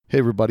Hey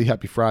everybody,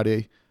 happy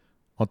Friday.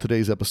 On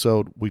today's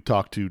episode, we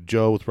talk to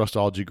Joe with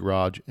Rustology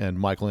Garage and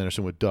Michael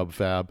Anderson with Dub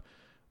Fab.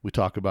 We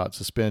talk about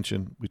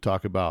suspension, we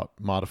talk about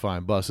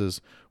modifying buses,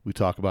 we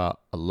talk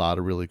about a lot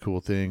of really cool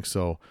things.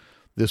 So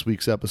this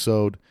week's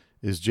episode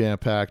is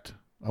jam-packed.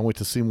 I went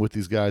to see him with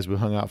these guys. We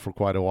hung out for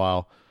quite a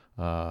while,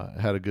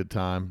 had a good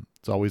time.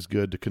 It's always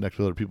good to connect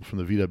with other people from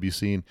the VW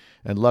scene.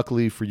 And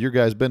luckily, for your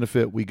guys'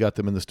 benefit, we got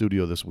them in the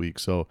studio this week.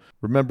 So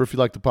remember, if you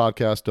like the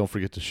podcast, don't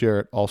forget to share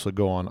it. Also,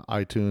 go on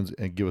iTunes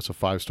and give us a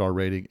 5-star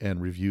rating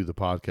and review the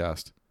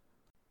podcast. I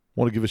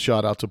want to give a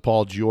shout out to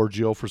Paul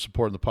Giorgio for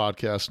supporting the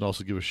podcast, and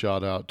also give a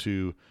shout out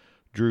to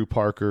Drew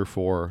Parker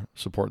for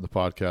supporting the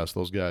podcast.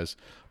 Those guys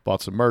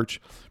bought some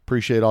merch.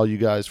 Appreciate all you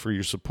guys for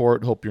your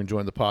support. Hope you're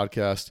enjoying the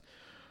podcast.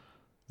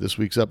 This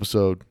week's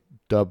episode,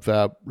 Dub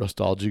Fab,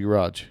 Rustology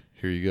Garage.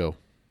 Here you go.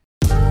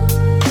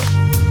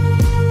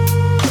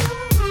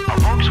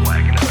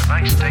 Volkswagen is a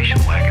nice station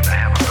wagon to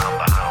have around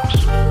the house.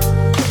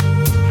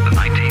 The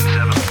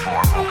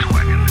 1974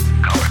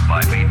 Volkswagen, covered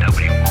by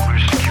VW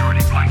Motors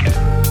security blanket.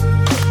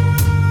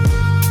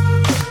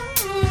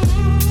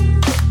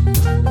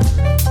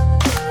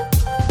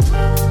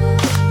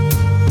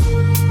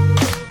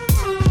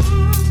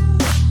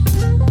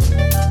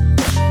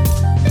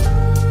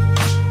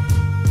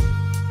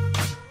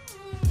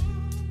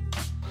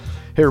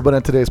 Hey everybody,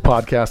 on today's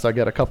podcast, I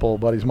got a couple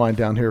of buddies of mine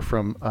down here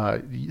from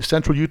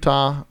central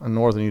Utah,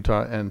 northern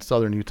Utah, and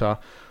southern Utah.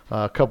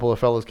 A couple of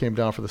fellows came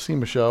down for the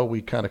SEMA show.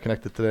 We kind of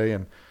connected today,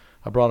 and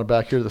I brought them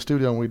back here to the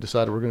studio, and we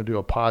decided we're going to do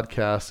a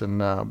podcast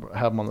and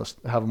have them in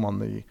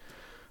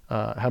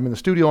the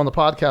studio on the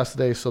podcast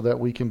today, so that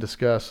we can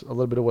discuss a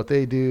little bit of what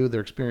they do,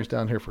 their experience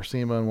down here for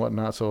SEMA and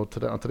whatnot. So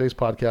today, on today's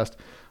podcast,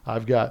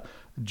 I've got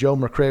Joe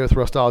McRae with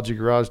Rustology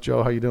Garage.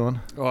 Joe, how you doing?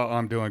 Well,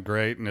 I'm doing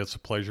great, and it's a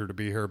pleasure to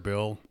be here,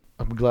 Bill.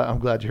 I'm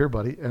glad you're here,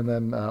 buddy. And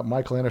then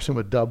Michael Anderson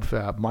with Dub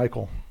Fab.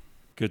 Michael.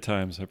 Good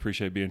times. I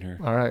appreciate being here.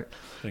 All right.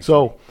 Thanks.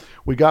 So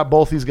we got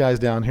both these guys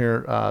down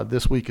here.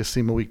 This week is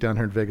SEMA week down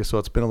here in Vegas, so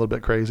it's been a little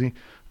bit crazy.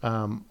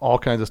 All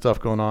kinds of stuff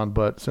going on.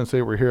 But since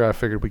they were here, I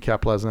figured we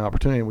capitalize on the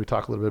opportunity and we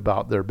talk a little bit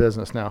about their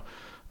business. Now,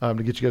 to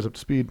get you guys up to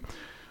speed,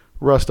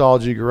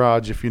 Rustology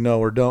Garage, if you know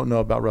or don't know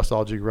about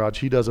Rustology Garage,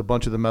 he does a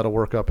bunch of the metal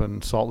work up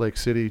in Salt Lake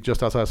City,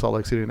 just outside Salt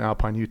Lake City in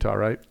Alpine, Utah,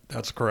 right?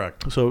 That's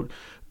correct. So,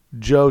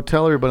 Joe,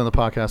 tell everybody on the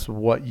podcast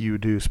what you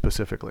do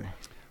specifically.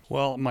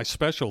 Well, my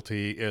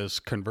specialty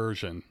is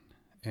conversion.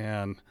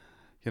 And,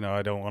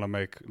 I don't want to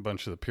make a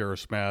bunch of the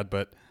purists mad,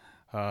 but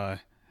a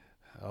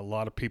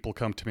lot of people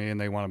come to me and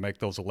they want to make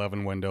those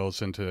 11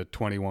 windows into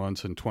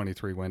 21s and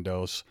 23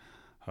 windows.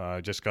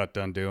 I just got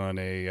done doing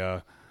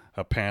a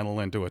panel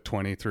into a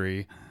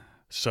 23.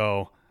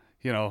 So,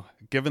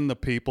 giving the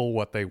people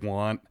what they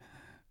want,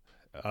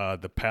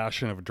 the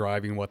passion of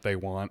driving what they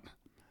want,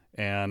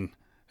 and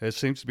it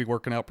seems to be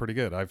working out pretty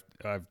good. I've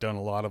done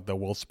a lot of the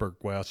Wolfsburg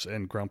West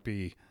and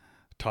Grumpy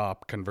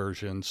Top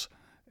conversions,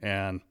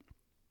 and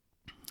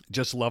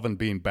just loving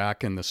being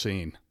back in the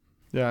scene.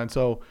 Yeah, and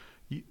so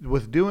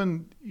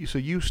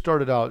you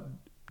started out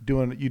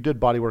you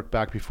did body work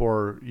back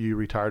before you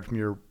retired from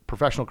your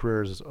professional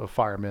career as a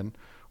fireman,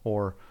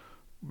 or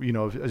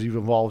as you've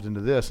evolved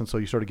into this, and so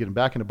you started getting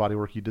back into body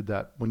work. You did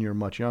that when you were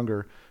much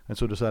younger, and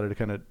so decided to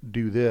kind of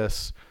do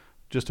this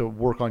just to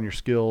work on your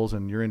skills,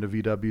 and you're into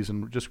VWs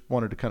and just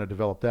wanted to kind of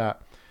develop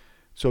that.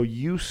 So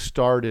you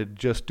started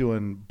just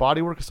doing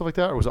body work and stuff like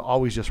that, or was it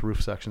always just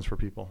roof sections for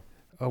people?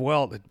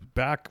 Well,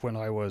 back when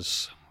I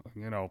was,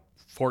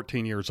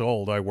 14 years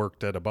old, I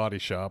worked at a body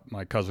shop.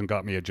 My cousin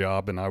got me a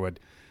job, and I would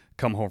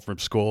come home from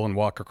school and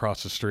walk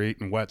across the street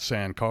and wet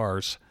sand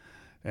cars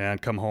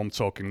and come home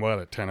soaking wet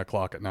at 10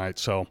 o'clock at night.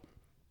 So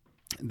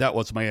that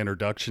was my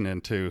introduction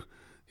into,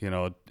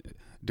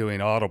 doing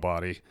auto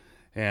body.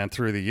 And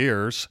through the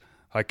years,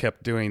 I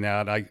kept doing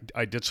that. I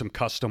did some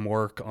custom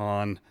work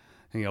on,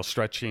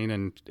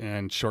 stretching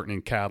and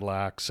shortening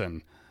Cadillacs,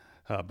 and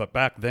but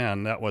back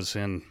then, that was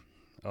in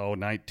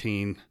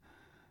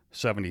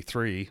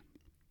 1973.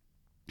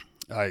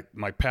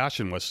 My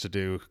passion was to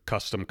do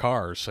custom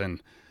cars,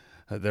 and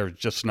there's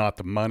just not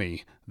the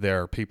money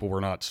there. People were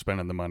not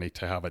spending the money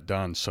to have it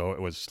done, so it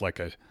was like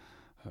a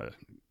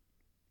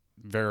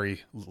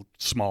very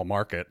small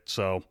market.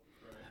 So,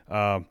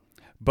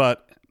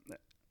 but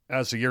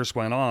as the years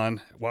went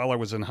on, while I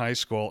was in high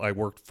school, I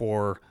worked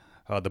for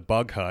the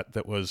Bug Hut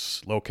that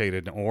was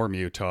located in Orem,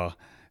 Utah,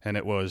 and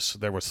there was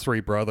 3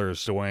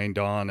 brothers, Dwayne,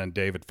 Don, and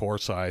David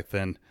Forsyth,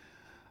 and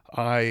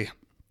I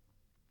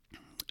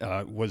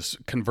was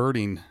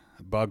converting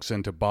bugs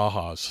into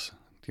Bajas.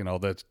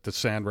 The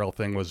sandrail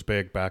thing was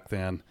big back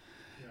then,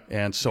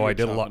 and so I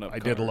did a lot. I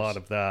did a lot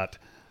of that,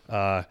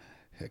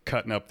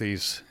 cutting up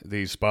these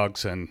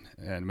bugs and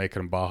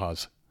making them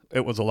Bajas.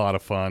 It was a lot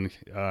of fun.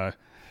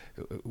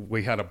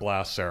 We had a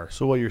blast there.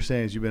 So what you're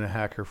saying is you've been a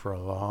hacker for a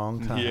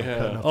long time.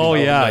 Yeah. Oh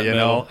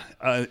yeah.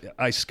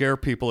 I scare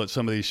people at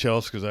some of these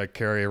shows because I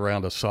carry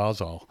around a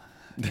Sawzall,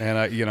 and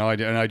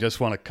I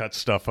just want to cut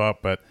stuff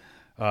up. But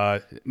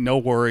No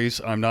worries.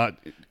 I'm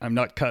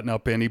not cutting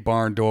up any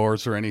barn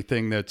doors or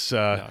anything that's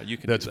you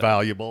can do that.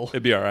 valuable.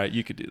 It'd be all right.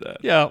 You could do that.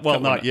 Yeah, well,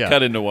 cut not one, yet.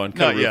 Cut into one. Cut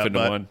Not a roof yet, into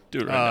but, one. Do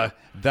it right now.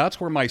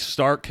 That's where my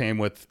start came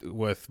with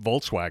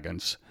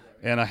Volkswagens,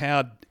 and I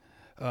had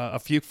a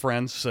few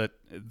friends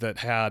that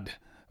had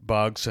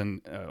bugs,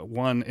 and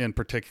one in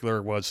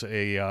particular was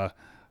a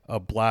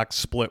black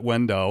split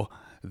window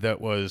that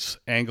was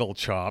angle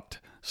chopped,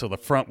 so the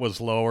front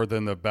was lower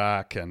than the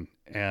back,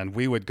 and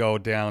we would go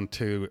down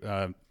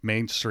to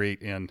Main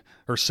Street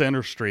or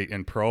Center Street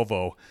in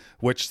Provo,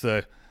 which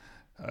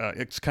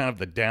it's kind of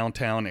the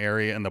downtown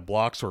area, and the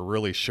blocks were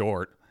really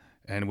short,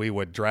 and we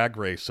would drag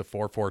race the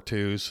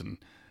 442s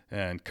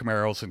and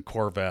Camaros and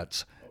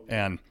Corvettes,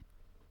 and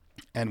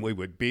we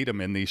would beat them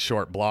in these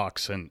short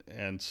blocks,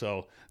 and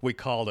so we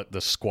called it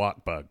the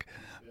squat bug.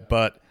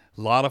 But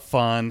a lot of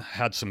fun,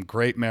 had some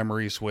great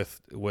memories with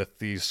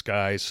these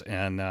guys,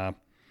 and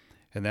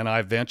then I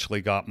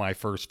eventually got my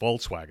first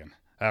Volkswagen.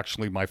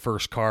 Actually, my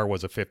first car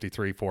was a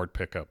 53 Ford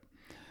pickup,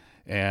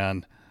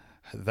 and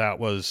that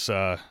was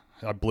I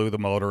blew the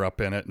motor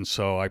up in it, and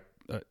so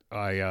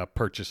I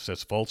purchased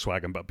this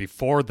Volkswagen. But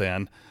before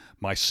then,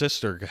 my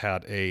sister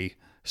had a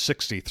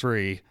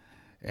 63,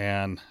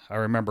 and I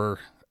remember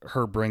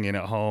her bringing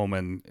it home,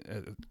 and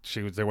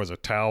there was a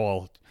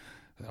towel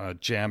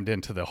jammed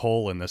into the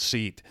hole in the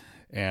seat,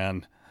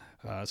 and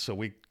so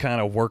we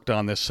kind of worked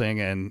on this thing,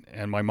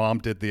 and my mom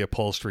did the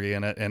upholstery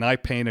in it, and I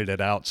painted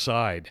it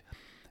outside,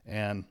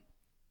 and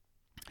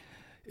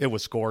it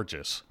was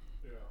gorgeous.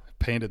 Yeah.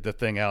 Painted the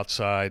thing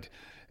outside,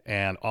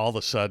 and all of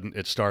a sudden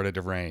it started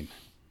to rain.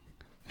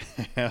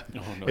 Oh,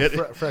 no.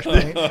 Fresh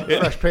paint,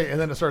 and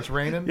then it starts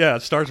raining? Yeah,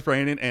 it starts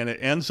raining, and it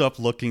ends up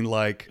looking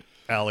like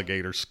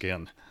alligator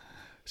skin.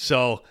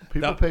 So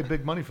people pay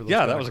big money for those.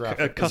 Yeah, that was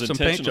a custom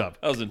paint job.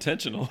 That was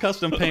intentional.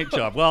 Custom paint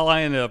job. Well,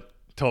 I ended up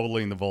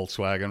totaling the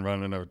Volkswagen,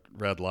 running a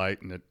red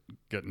light, and it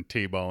getting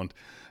T-boned.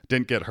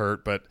 Didn't get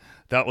hurt, but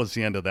that was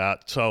the end of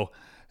that. So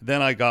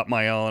then I got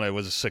my own. It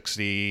was a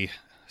 68,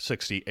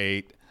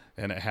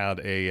 and it had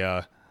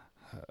a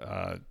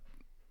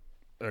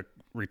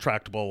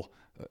retractable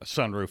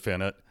sunroof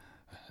in it,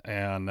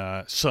 and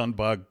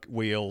Sunbug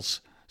wheels,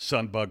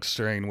 Sunbug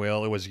steering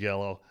wheel. It was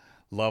yellow.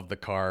 Loved the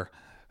car.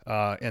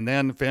 And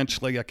then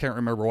eventually, I can't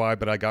remember why,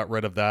 but I got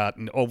rid of that.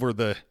 And over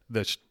the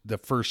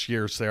first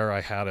years there, I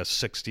had a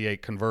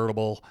 68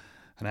 convertible,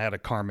 and I had a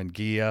Carmen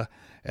Ghia.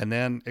 And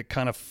then it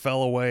kind of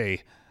fell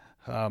away,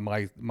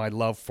 my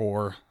love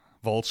for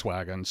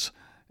Volkswagens.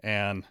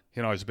 And,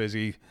 I was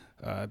busy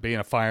being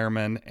a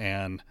fireman.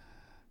 And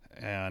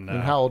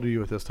how old are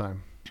you at this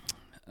time?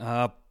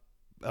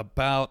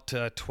 About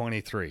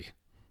 23.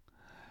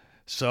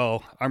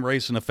 So I'm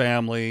raising a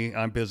family.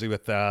 I'm busy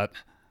with that.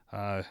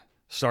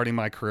 Starting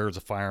my career as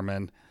a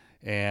fireman,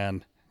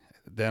 and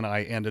then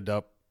I ended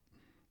up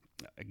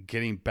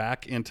getting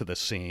back into the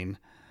scene,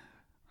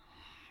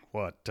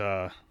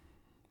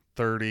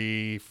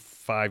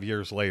 35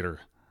 years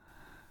later.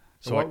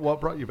 So what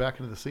brought you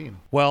back into the scene?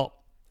 Well,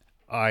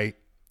 I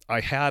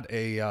had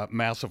a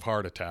massive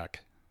heart attack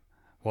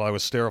while I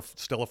was still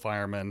a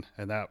fireman,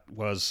 and that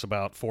was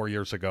about 4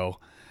 years ago,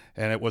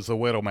 and it was the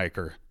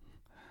Widowmaker.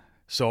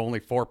 So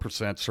only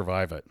 4%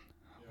 survive it.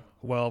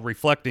 Well,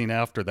 reflecting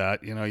after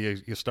that,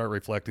 you start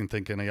reflecting,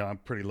 thinking, I'm a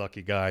pretty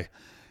lucky guy.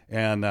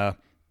 And I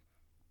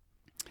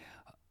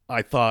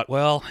thought,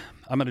 well,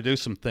 I'm going to do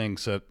some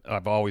things that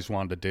I've always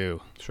wanted to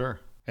do.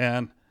 Sure.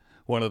 And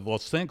one of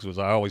those things was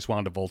I always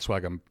wanted a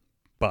Volkswagen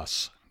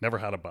bus. Never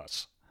had a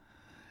bus.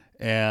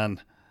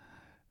 And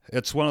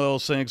it's one of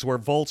those things where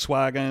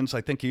Volkswagens,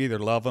 I think you either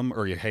love them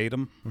or you hate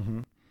them.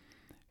 Mm-hmm.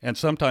 And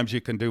sometimes you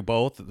can do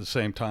both at the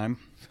same time.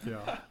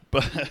 Yeah.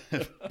 But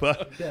you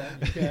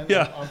can.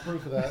 Yeah. I'm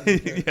proof of that. You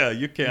can. Yeah,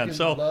 you can. You can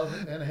so love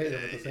and hate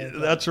it at the same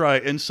time. That's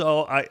right. And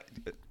so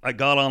I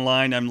got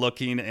online, I'm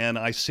looking, and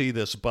I see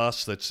this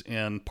bus that's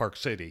in Park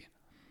City.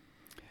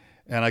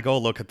 And I go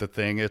look at the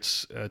thing.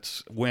 It's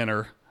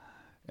winter,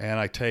 and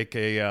I take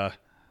a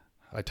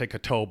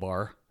tow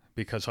bar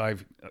because I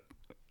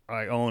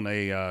own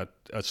a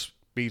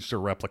Speedster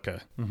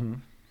replica. Mm-hmm.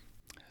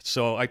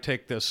 So I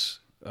take this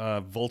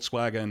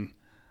Volkswagen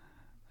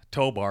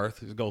tow bar.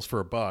 It goes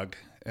for $1,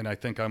 and I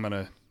think I'm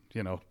gonna,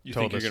 You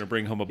think you're gonna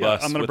bring home a yeah,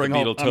 bus? I'm gonna with bring the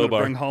Beetle tow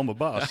bar. bring home a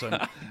bus,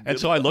 and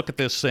so I look at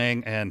this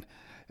thing, and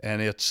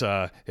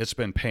it's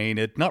been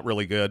painted, not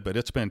really good, but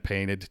it's been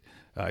painted,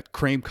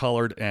 cream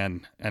colored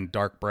and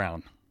dark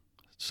brown.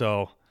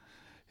 So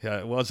yeah,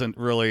 it wasn't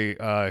really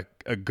a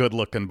good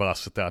looking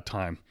bus at that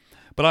time.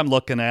 But I'm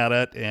looking at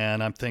it,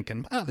 and I'm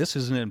thinking, this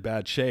isn't in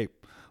bad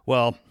shape.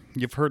 Well,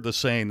 you've heard the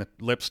saying,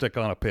 that lipstick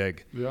on a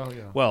pig. Yeah.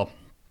 Well,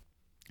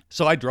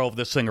 so I drove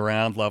this thing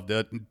around, loved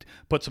it, and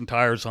put some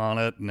tires on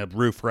it and a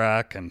roof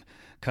rack and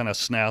kind of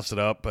snazzed it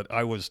up, but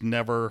I was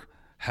never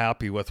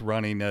happy with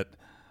running it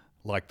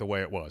like the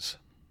way it was.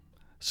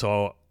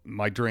 So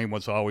my dream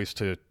was always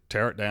to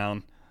tear it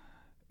down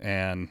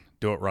and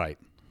do it right.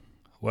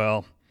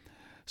 Well,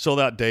 so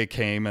that day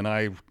came, and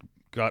I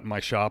got in my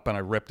shop and I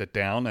ripped it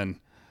down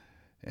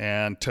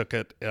and took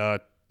it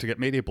to get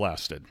media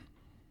blasted.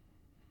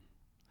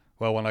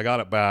 Well, when I got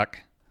it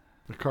back,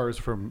 the car is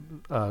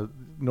from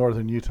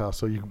northern Utah,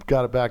 so you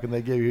got it back, and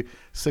they gave you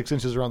 6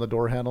 inches around the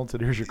door handle and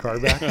said, "Here's your car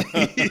back."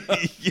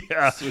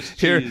 yeah,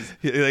 here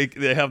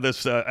they have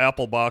this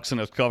Apple box,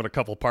 and it's got a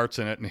couple parts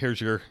in it, and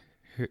here's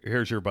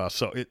your bus.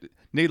 So,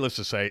 needless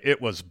to say,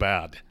 it was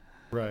bad.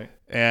 Right.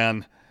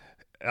 And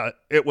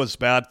it was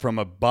bad from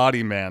a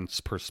body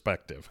man's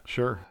perspective.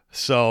 Sure.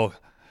 So,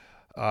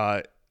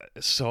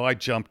 so I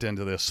jumped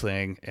into this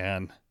thing,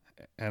 and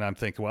I'm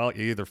thinking, well,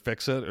 you either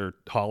fix it or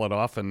haul it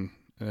off and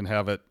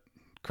have it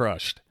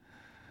crushed.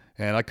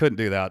 And I couldn't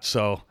do that.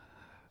 So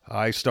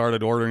I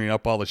started ordering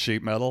up all the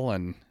sheet metal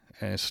and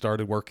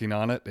started working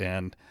on it.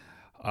 And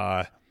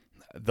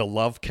the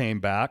love came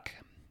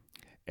back,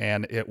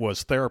 and it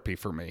was therapy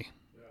for me.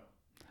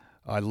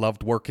 I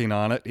loved working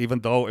on it, even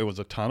though it was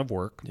a ton of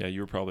work. Yeah,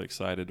 you were probably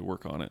excited to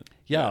work on it.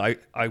 Yeah,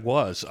 I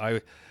was.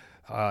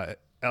 At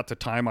the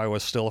time, I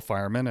was still a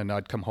fireman, and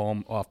I'd come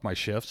home off my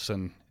shifts,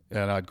 and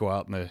I'd go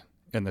out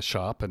in the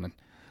shop, and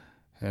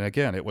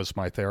again, it was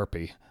my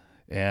therapy.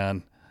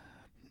 And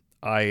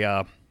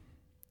I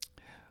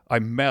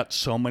met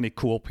so many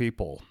cool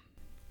people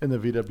in the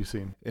VW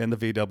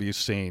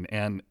scene.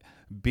 And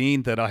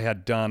being that I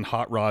had done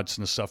hot rods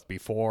and stuff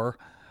before,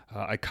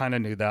 I kind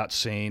of knew that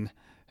scene,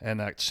 and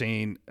that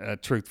scene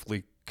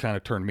truthfully kind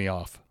of turned me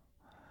off.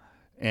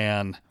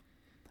 And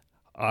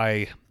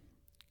I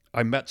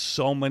met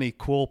so many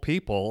cool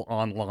people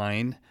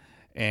online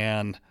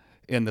and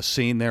in the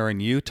scene there in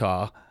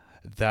Utah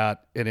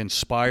that it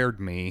inspired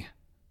me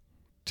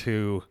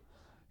to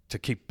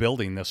keep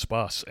building this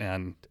bus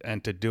and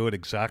to do it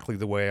exactly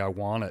the way I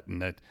want it.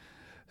 And that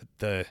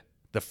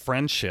the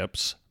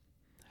friendships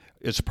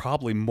is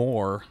probably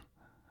more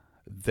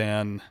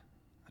than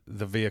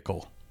the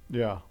vehicle.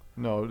 Yeah.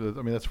 No,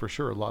 I mean, that's for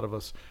sure. A lot of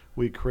us,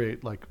 we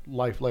create like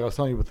life. Like I was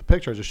telling you with the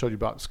picture I just showed you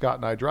about Scott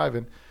and I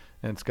driving,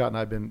 and Scott and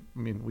I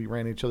we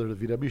ran each other to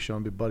the VW show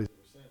and been buddies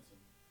ever since.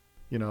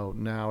 You know,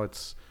 now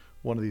it's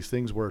one of these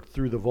things where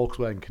through the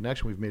Volkswagen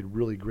connection, we've made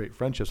really great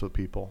friendships with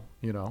people,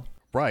 you know?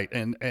 Right.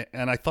 And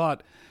I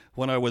thought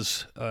when I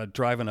was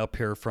driving up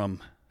here from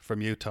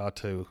Utah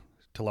to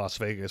Las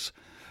Vegas,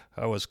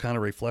 I was kind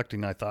of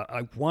reflecting. I thought,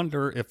 I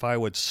wonder if I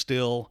would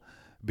still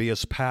be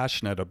as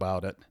passionate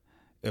about it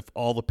if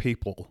all the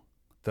people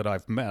that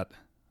I've met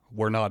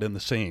were not in the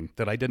scene,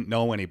 that I didn't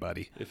know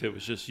anybody. If it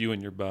was just you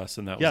and your bus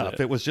and that was it. Yeah, if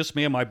it was just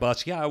me and my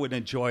bus, I would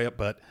enjoy it.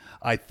 But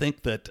I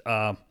think that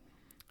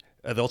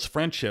those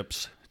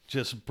friendships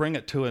just bring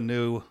it to a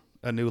new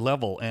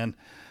level. And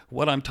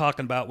what I'm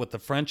talking about with the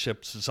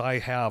friendships is I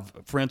have,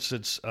 for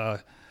instance,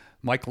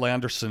 Michael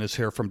Anderson is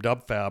here from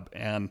DubFab,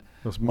 and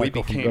we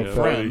became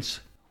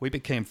friends. We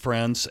became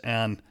friends,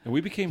 and we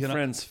became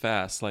friends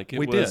fast. Like it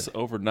was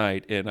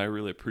overnight, and I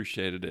really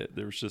appreciated it.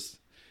 There was just,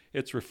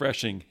 it's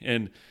refreshing.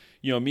 And,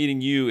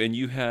 meeting you, and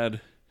you had,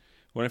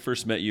 when I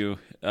first met you,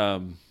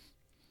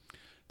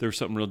 there was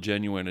something real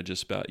genuine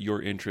just about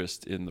your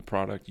interest in the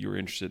product. You were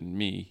interested in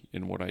me,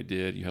 in what I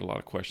did. You had a lot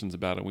of questions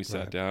about it. We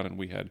sat down and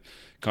we had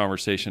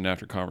conversation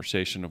after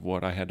conversation of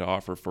what I had to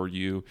offer for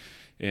you.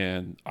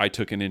 And I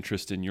took an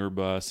interest in your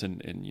bus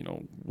and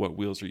what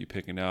wheels are you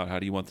picking out? How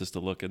do you want this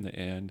to look in the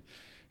end?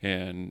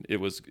 And I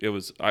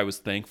was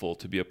thankful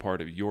to be a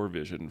part of your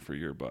vision for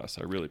your bus.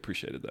 I really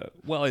appreciated that.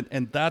 Well,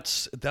 and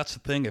that's the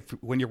thing.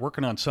 When you're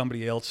working on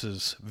somebody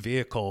else's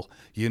vehicle,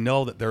 you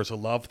know that there's a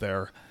love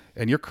there,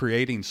 and you're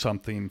creating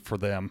something for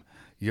them.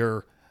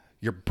 You're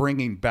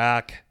bringing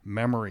back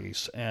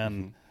memories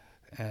and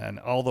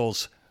all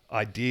those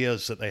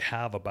ideas that they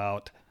have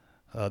about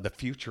the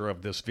future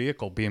of this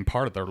vehicle being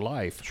part of their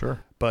life.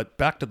 Sure. But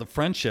back to the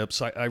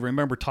friendships, I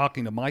remember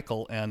talking to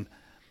Michael, and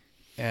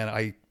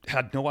I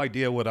had no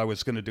idea what I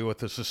was going to do with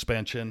the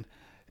suspension,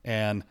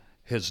 and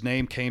his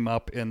name came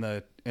up in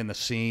the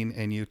scene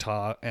in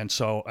Utah, and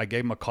so I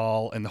gave him a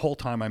call, and the whole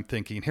time I'm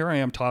thinking, here I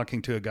am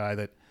talking to a guy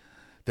that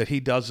he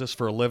does this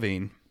for a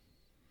living.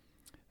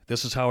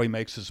 This is how he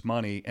makes his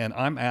money, and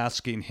I'm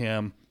asking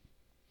him,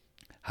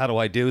 how do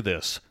I do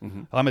this?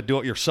 Mm-hmm. I'm a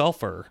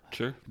do-it-yourselfer.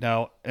 Sure.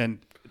 Now, and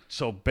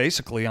so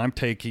basically I'm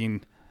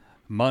taking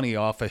money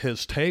off of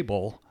his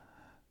table,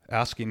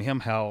 asking him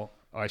how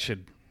I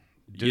should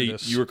do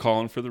this. You were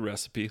calling for the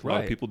recipe. A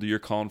lot of people do your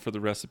calling for the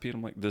recipe, and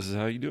I'm like, this is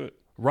how you do it.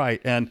 Right,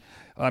 and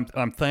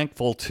I'm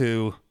thankful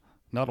to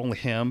not only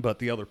him but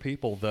the other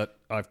people that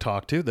I've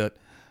talked to that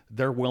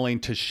they're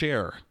willing to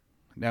share.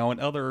 Now, in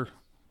other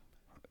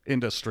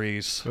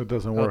industries, it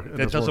doesn't work.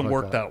 It doesn't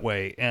work that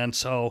way, and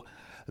so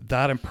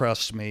that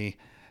impressed me.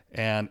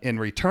 And in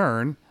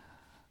return,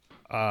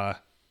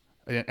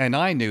 and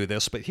I knew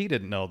this, but he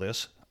didn't know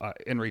this.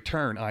 In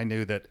return, I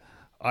knew that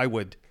I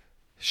would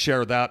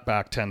share that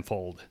back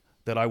tenfold.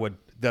 That I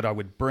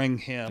would bring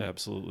him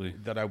absolutely.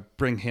 That I would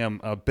bring him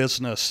a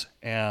business,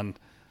 and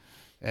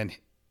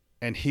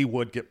he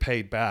would get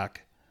paid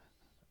back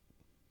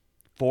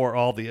for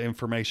all the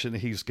information that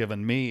he's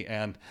given me.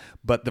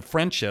 But the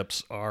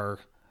friendships are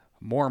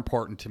more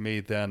important to me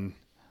than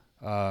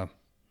the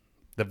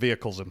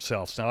vehicles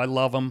themselves. Now I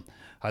love them.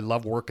 I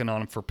love working on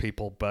them for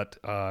people, but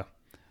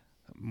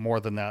more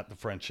than that, the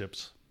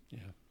friendships. Yeah.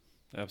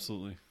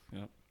 Absolutely.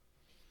 Yep.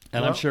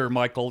 And I'm sure,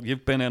 Michael,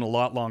 you've been in a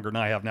lot longer than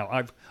I have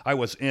now. I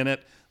was in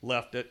it,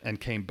 left it, and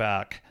came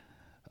back.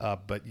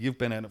 But you've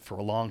been in it for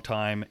a long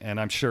time, and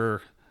I'm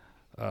sure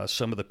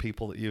some of the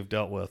people that you've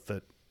dealt with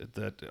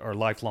that are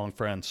lifelong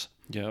friends.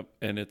 Yep,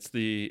 and it's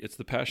the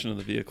passion of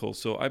the vehicle.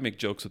 So I make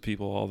jokes with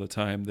people all the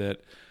time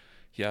that,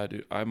 yeah,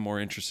 dude, I'm more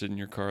interested in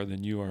your car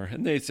than you are.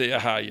 And they say,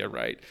 aha, yeah,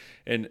 right.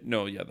 And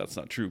no, yeah, that's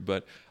not true.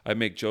 But I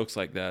make jokes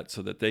like that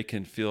so that they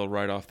can feel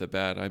right off the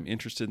bat, I'm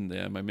interested in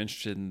them. I'm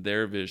interested in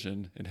their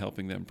vision and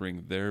helping them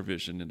bring their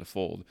vision into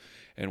fold.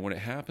 And when it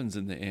happens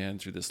in the end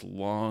through this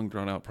long,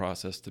 drawn-out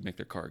process to make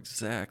their car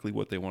exactly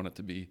what they want it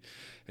to be,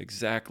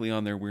 exactly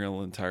on their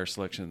wheel and tire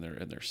selection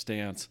and their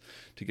stance,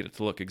 to get it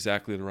to look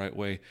exactly the right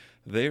way,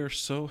 they are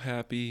so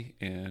happy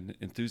and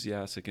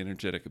enthusiastic,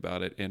 energetic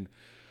about it. And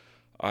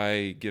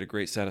I get a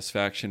great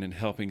satisfaction in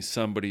helping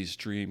somebody's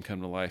dream come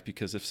to life,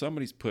 because if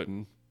somebody's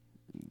putting,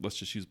 let's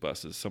just use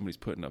buses, somebody's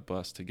putting a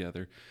bus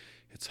together,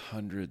 it's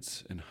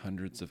hundreds and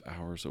hundreds of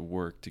hours of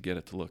work to get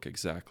it to look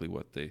exactly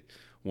what they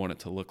want it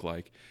to look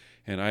like.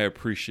 And I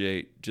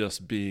appreciate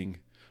just being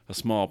a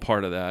small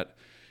part of that,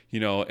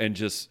 and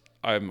just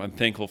I'm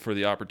thankful for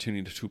the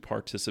opportunity to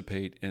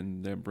participate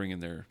in them bringing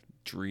their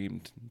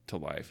dream to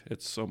life.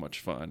 It's so much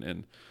fun.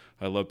 And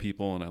I love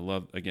people, and I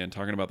love, again,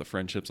 talking about the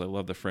friendships. I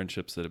love the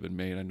friendships that have been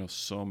made. I know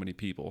so many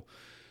people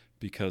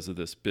because of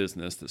this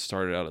business that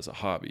started out as a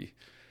hobby,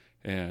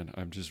 and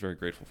I'm just very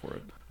grateful for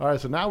it. All right,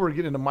 so now we're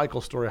getting into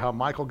Michael's story, how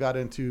Michael got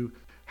into,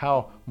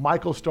 how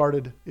Michael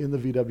started in the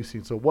VW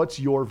scene. So what's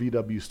your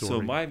VW story?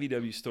 So my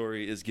VW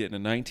story is getting a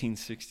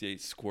 1968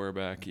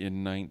 Squareback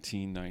in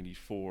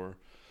 1994.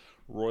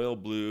 Royal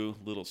blue,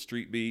 little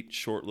street beat,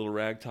 short little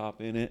rag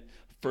top in it.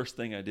 First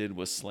thing I did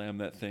was slam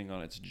that thing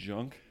on its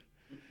junk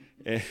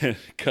and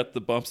cut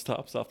the bump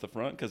stops off the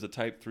front, because a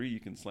Type 3, you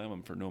can slam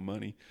them for no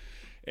money,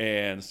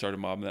 and started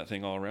mobbing that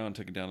thing all around.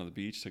 Took it down to the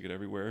beach, took it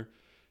everywhere,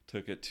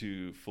 took it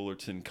to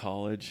Fullerton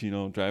College,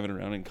 driving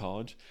around in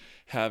college,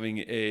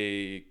 having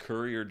a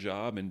courier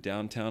job in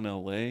downtown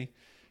LA,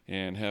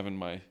 and having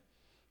my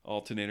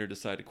alternator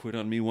decide to quit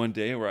on me one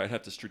day, where I'd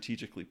have to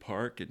strategically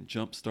park and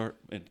jump start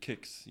and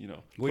kicks,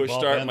 push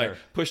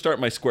start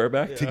my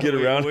Squareback to get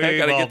around. I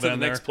got to get to the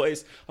next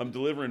place. I'm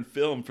delivering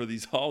film for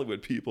these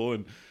Hollywood people.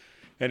 And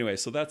anyway,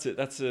 so that's it.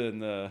 That's in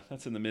the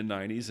mid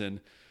 90s. And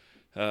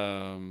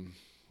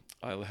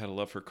I had a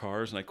love for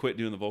cars, and I quit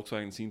doing the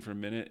Volkswagen scene for a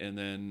minute. And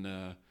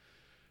then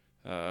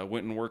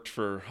went and worked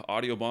for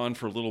Audiobahn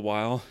for a little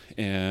while.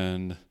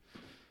 And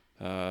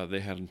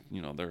they had,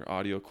 their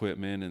audio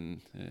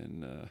equipment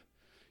and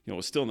it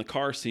was still in the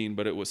car scene,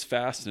 but it was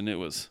fast and it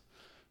was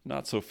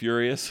not so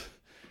furious.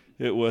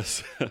 It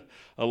was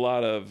a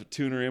lot of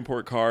tuner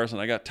import cars,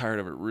 and I got tired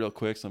of it real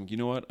quick. So I'm like, you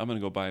know what? I'm going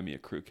to go buy me a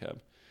crew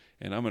cab,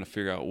 and I'm going to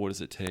figure out what does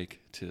it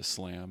take to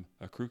slam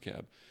a crew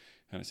cab.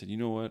 And I said, you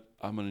know what?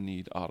 I'm going to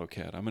need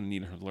AutoCAD. I'm going to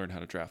need to learn how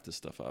to draft this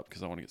stuff up,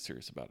 because I want to get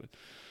serious about it.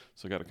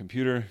 So I got a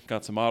computer,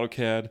 got some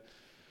AutoCAD,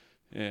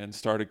 and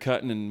started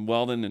cutting and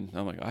welding. And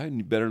I'm like, I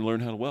better learn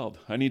how to weld.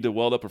 I need to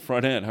weld up a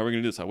front end. How are we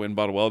going to do this? I went and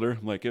bought a welder.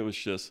 I'm like, it was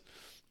just...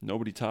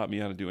 nobody taught me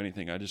how to do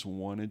anything. I just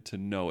wanted to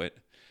know it.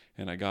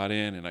 And I got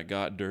in and I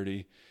got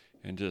dirty,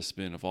 and just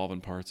been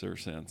evolving parts ever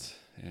since.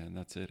 And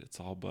that's it. It's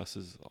all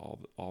buses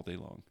all day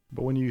long.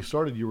 But when you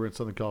started, you were in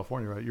Southern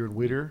California, right? You're in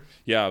Whittier?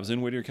 Yeah, I was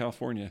in Whittier,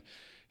 California.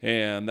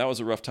 And that was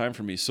a rough time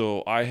for me.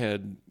 So I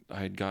had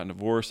gotten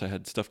divorced. I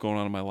had stuff going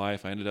on in my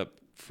life. I ended up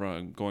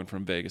going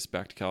from Vegas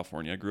back to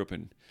California. I grew up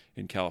in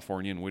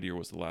California, and Whittier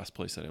was the last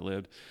place that I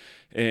lived.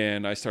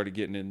 And I started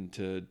getting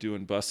into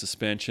doing bus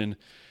suspension.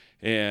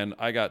 And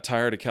I got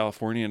tired of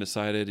California and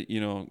decided,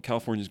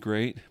 California's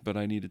great, but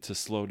I needed to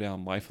slow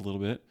down life a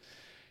little bit.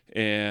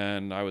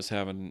 And I was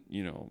having,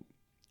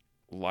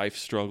 life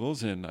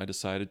struggles, and I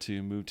decided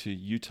to move to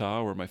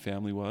Utah, where my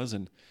family was,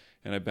 and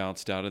I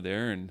bounced out of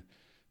there and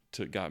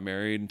got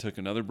married and took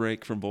another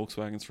break from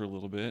Volkswagens for a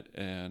little bit,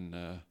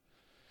 and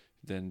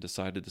then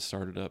decided to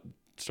start up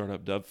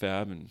Dub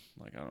Fab in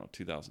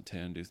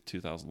 2010 to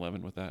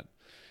 2011 with that,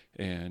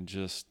 and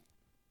just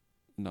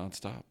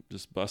nonstop,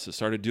 just buses.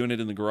 Started doing it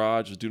in the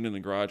garage. Was doing it in the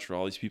garage for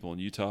all these people in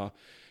Utah,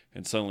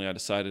 and suddenly I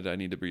decided I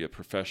need to be a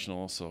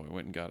professional. So I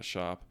went and got a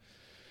shop,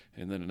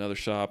 and then another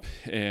shop,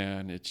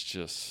 and it's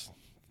just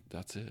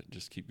that's it.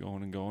 Just keep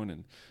going and going,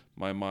 and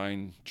my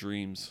mind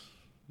dreams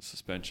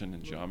suspension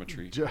and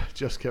geometry.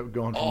 Just kept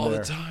going from all there.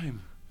 the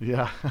time.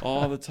 Yeah,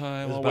 all the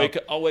time.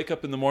 I'll wake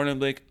up in the morning and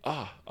be like,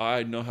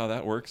 I know how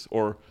that works,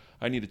 or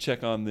I need to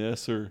check on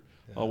this, or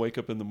I'll wake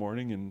up in the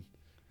morning and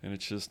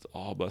it's just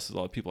all buses. A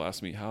lot of people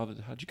ask me, how'd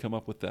you come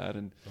up with that?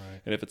 And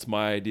and if it's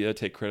my idea,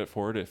 take credit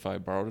for it. If I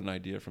borrowed an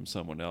idea from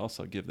someone else,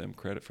 I'll give them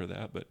credit for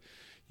that. But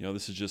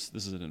this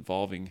is an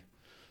evolving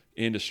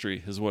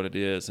industry, is what it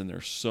is. And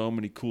there's so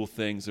many cool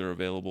things that are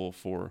available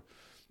for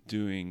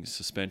doing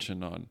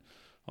suspension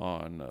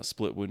on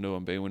split window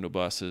and bay window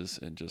buses,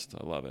 and just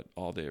I love it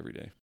all day, every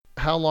day.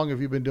 how long have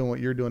you been doing what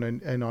you're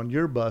doing? And on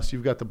your bus,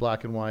 you've got the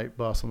black and white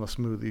bus on the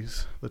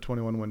smoothies, the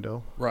 21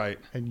 window. Right.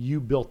 And you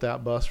built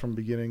that bus from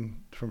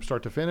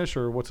start to finish,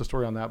 or what's the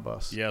story on that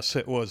bus? Yes,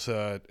 it was.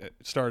 It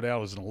started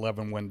out as an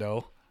 11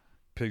 window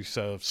piece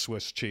of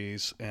Swiss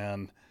cheese,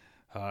 and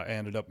I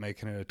ended up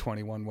making it a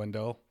 21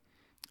 window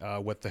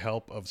with the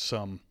help of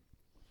some,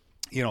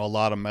 a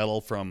lot of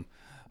metal from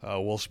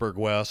Wolfsburg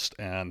West,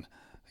 and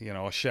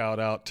a shout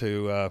out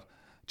to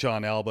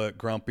John Alba at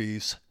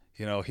Grumpy's.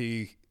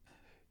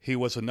 He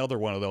was another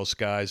one of those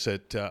guys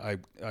that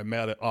I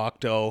met at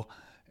Octo,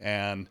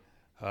 and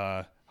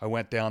I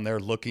went down there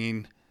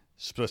looking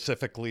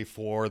specifically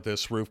for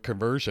this roof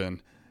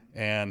conversion,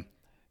 and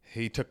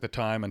he took the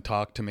time and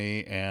talked to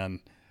me, and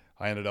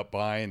I ended up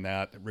buying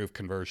that roof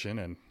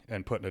conversion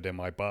and putting it in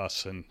my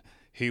bus, and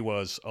he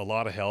was a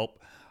lot of help.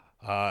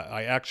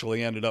 I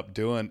actually ended up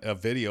doing a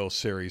video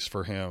series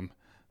for him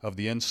of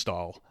the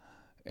install,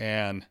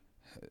 and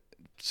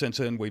since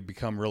then we've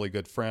become really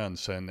good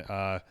friends, and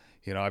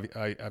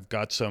I've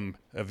got some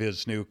of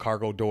his new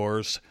cargo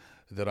doors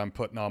that I'm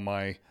putting on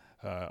my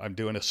I'm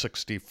doing a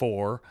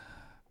 64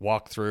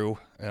 walkthrough,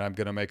 and I'm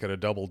going to make it a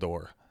double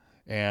door.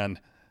 And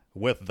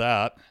with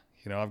that,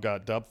 I've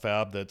got Dub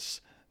Fab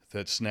that's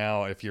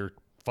now, if you're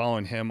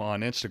following him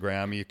on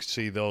Instagram, you can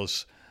see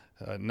those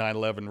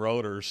 911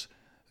 rotors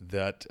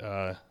that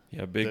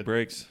big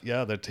brakes.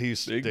 Yeah, that he's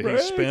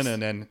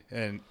spinning,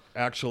 and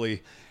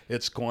actually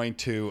it's going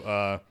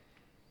to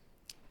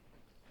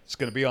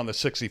be on the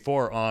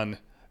 64 on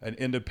an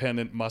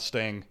independent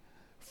Mustang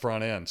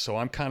front end. So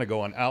I'm kind of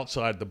going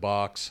outside the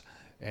box,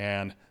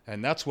 and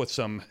that's with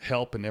some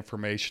help and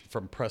information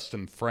from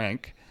Preston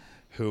Frank,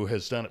 who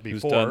has done it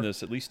before. Who's done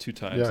this at least 2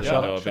 times, Yeah,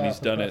 I know of, and he's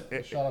done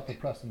it. Shout out to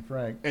Preston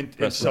Frank. And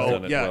Preston's so,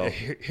 done it well.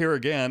 Here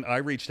again, I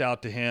reached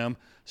out to him,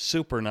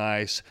 super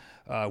nice,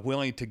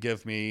 willing to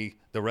give me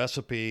the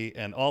recipe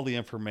and all the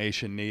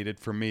information needed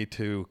for me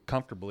to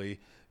comfortably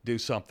do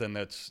something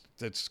that's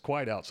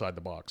quite outside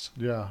the box.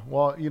 Yeah,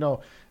 well,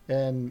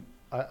 and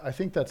I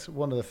think that's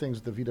one of the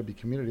things with the VW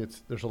community.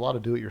 There's a lot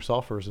of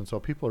do-it-yourselfers, and so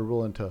people are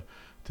willing to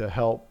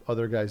help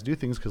other guys do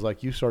things, because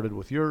like you started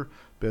with your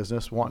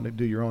business wanting to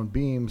do your own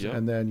beams, Yep.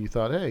 and then you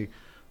thought, hey,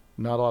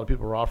 not a lot of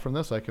people are offering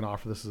this. I can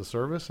offer this as a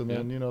service, and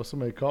then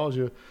somebody calls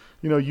you,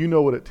 you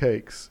know what it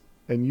takes,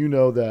 and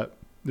that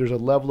there's a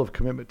level of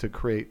commitment to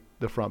create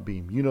the front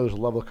beam. There's a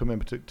level of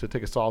commitment to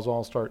take a Sawzall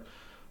and start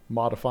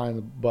modifying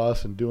the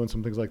bus and doing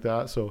some things like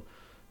that. So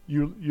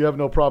you have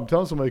no problem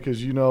telling somebody,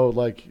 because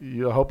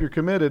I hope you're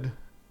committed,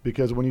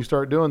 because when you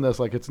start doing this,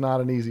 it's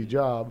not an easy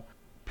job.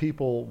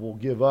 People will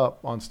give up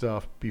on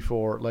stuff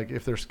before,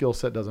 if their skill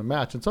set doesn't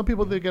match. And some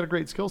people, they get a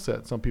great skill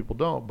set, some people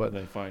don't, but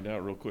they find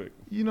out real quick.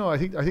 I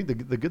think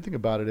the good thing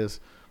about it is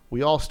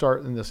we all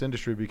start in this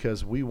industry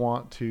because we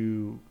want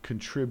to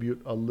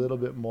contribute a little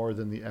bit more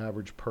than the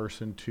average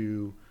person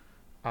to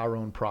our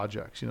own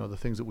projects, the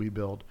things that we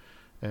build.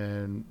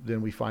 And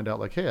then we find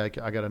out hey,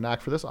 I got a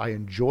knack for this. I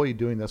enjoy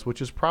doing this,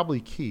 which is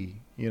probably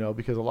key,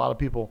 because a lot of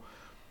people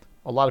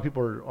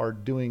are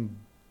doing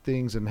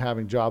things and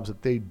having jobs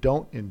that they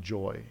don't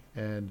enjoy.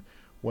 And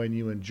when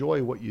you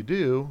enjoy what you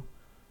do,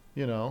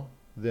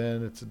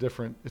 then it's a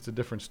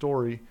different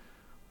story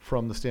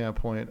from the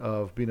standpoint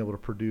of being able to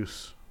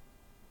produce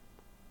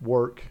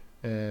work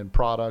and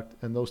product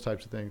and those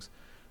types of things.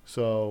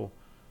 So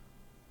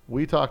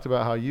we talked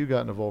about how you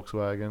got into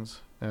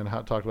Volkswagens, and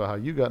talked about how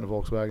you got into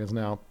Volkswagens.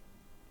 Now,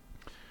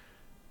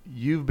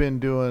 you've been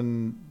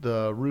doing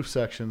the roof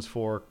sections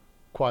for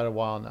quite a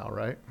while now,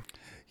 right?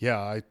 Yeah,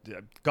 I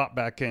got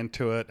back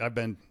into it. I've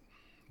been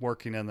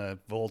working in the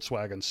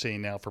Volkswagen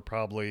scene now for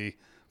probably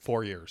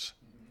 4 years.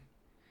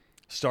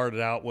 Started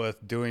out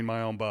with doing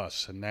my own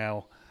bus, and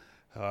now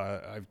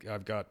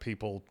I've got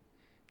people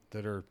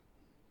that are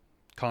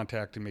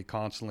contacting me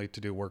constantly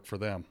to do work for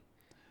them.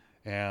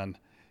 And,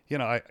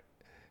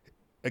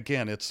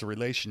 again, it's the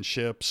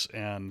relationships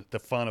and the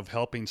fun of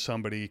helping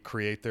somebody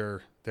create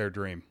their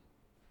dream.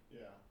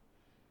 Yeah.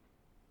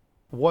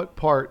 What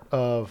part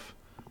of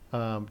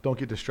don't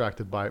get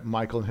distracted by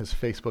Michael and his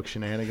Facebook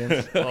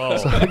shenanigans.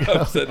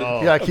 I'm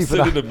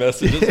sending a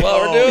message while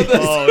we're doing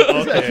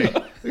this.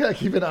 Okay. We got to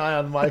keep an eye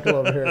on Michael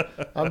over here.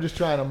 I'm just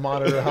trying to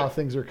monitor how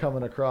things are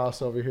coming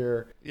across over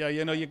here. Yeah,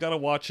 you got to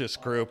watch this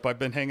group. I've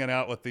been hanging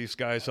out with these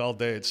guys all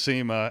day at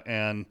SEMA,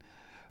 and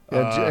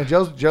and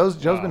Joe's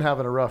been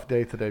having a rough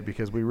day today,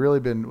 because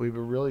we've been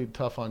really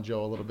tough on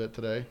Joe a little bit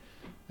today,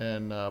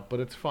 and but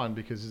it's fun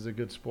because he's a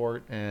good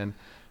sport, and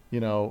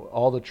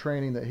all the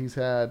training that he's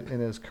had in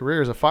his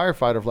career as a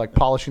firefighter of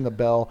polishing the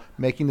bell,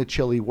 making the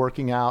chili,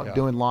 working out,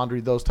 doing laundry,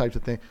 those types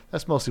of things.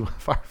 That's mostly what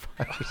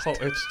firefighters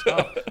do. It's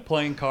tough.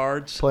 Playing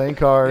cards,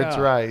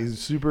 right. He's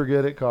super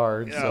good at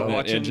cards. Yeah, so.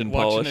 watching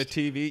the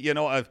TV.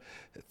 I've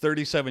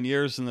 37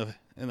 years in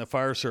the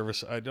fire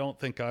service. I don't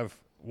think I've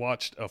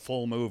watched a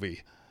full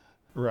movie.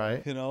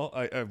 Right.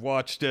 I've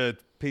watched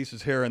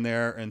pieces here and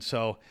there, and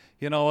so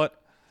you know what?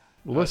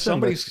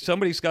 Listen,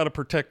 somebody's got to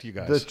protect you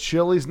guys. The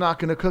chili's not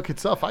going to cook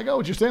itself. I got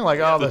what you're saying.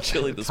 The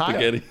chili, the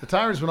spaghetti. The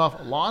timer's went off.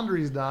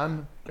 Laundry's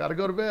done. Got to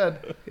go to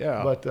bed.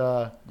 Yeah. But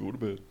go to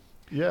bed.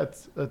 Yeah,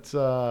 it's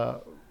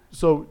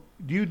so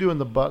you doing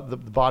the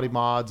body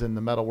mods and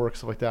the metal work,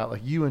 stuff like that,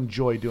 like you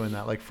enjoy doing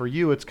that. Like for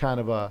you, it's kind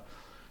of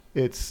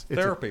it's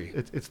therapy.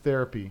 It's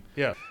therapy.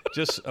 Yeah.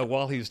 Just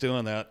while he's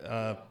doing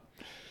that,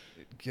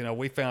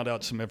 we found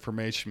out some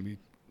information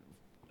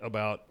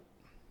about,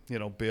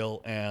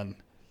 Bill and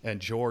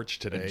George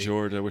today.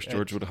 George, I wish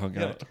George would have hung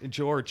out.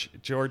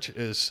 George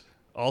is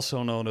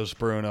also known as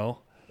Bruno,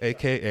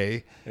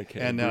 AKA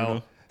and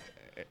Bruno.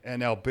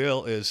 now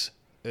Bill is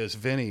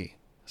Vinny.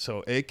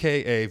 So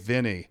AKA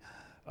Vinny.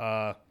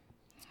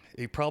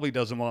 He probably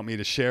doesn't want me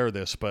to share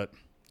this, but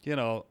we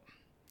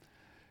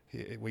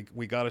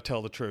got to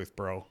tell the truth,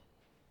 bro.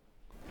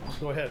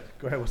 Go ahead.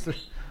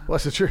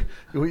 What's the truth?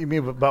 What you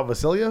mean about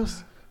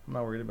Vasilios? I'm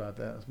not worried about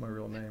that. That's my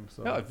real name.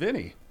 So. No,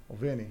 Vinny. Oh,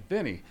 Vinny.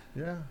 Vinny.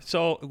 Yeah.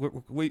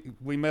 So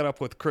we met up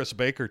with Chris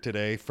Baker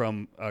today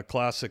from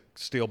Classic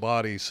Steel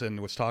Bodies and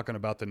was talking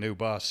about the new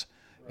bus,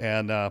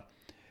 and I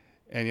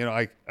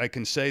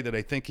can say that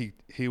I think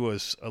he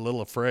was a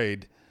little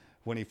afraid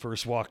when he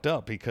first walked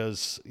up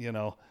because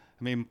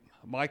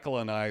Michael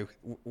and I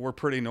we're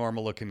pretty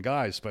normal looking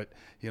guys, but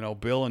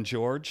Bill and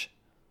George,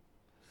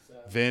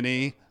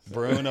 Vinny,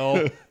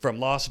 Bruno from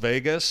Las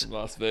Vegas.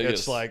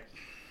 It's like,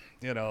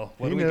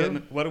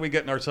 what are we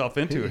getting ourselves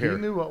into here?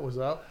 He knew what was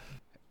up.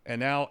 And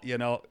now,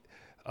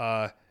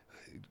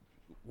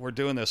 we're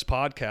doing this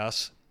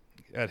podcast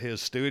at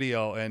his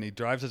studio, and he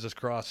drives us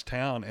across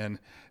town,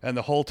 and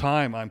the whole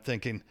time I'm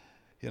thinking,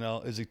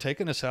 is he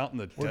taking us out in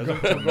the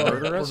desert to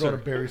murder us? We're going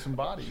to bury some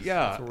bodies.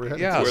 Yeah, That's where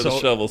yeah. Where are the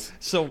shovels?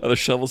 So are the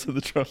shovels in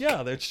the trunk?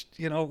 Yeah,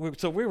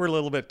 so we were a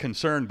little bit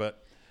concerned,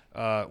 but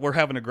we're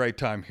having a great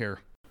time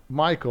here.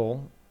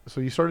 Michael,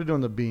 so you started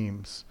doing the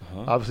beams.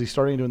 Obviously,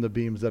 starting doing the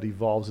beams, that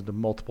evolves into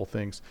multiple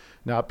things.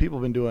 Now, people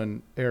have been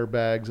doing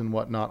airbags and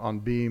whatnot on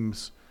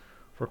beams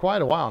for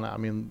quite a while now. I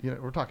mean,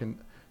 we're talking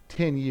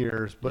 10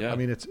 years, but yeah. I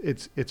mean,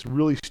 it's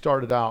really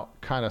started out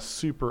kind of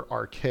super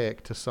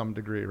archaic to some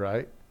degree,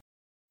 right?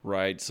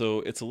 Right.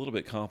 So it's a little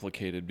bit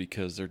complicated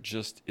because there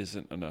just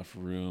isn't enough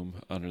room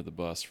under the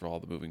bus for all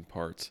the moving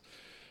parts.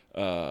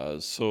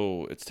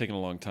 So it's taken a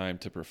long time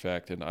to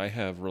perfect, and I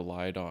have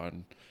relied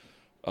on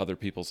other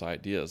people's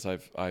ideas.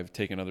 I've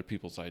taken other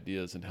people's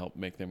ideas and helped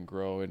make them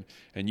grow.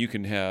 And you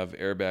can have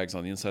airbags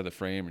on the inside of the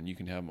frame, and you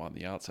can have them on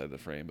the outside of the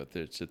frame. But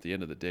at the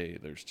end of the day,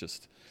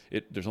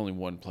 there's only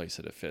one place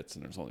that it fits,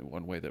 and there's only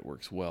one way that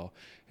works well.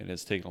 And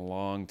it's taken a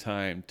long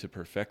time to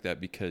perfect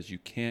that because you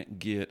can't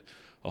get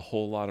a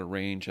whole lot of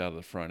range out of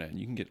the front end.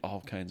 You can get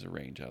all kinds of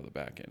range out of the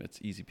back end. It's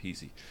easy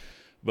peasy.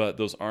 But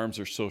those arms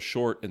are so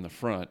short in the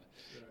front,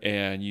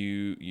 and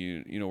you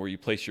where you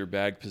place your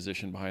bag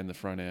position behind the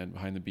front end,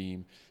 behind the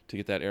beam, to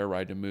get that air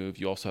ride to move.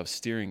 You also have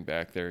steering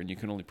back there, and you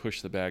can only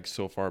push the bag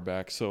so far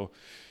back. So,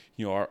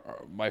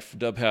 my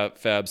Dub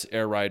Fab's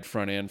air ride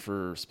front end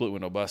for split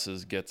window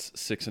buses gets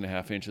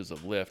 6.5 inches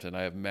of lift, and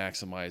I have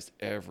maximized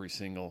every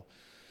single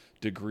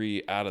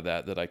degree out of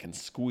that I can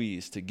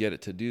squeeze to get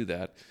it to do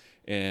that.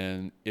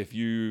 And if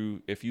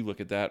you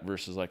look at that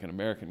versus like an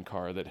American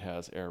car that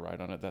has air ride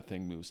on it, that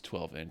thing moves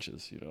 12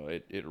 inches.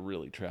 It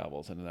really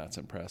travels, and that's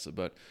impressive.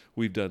 But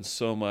we've done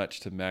so much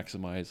to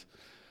maximize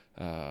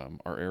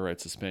our air ride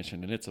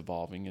suspension, and it's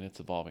evolving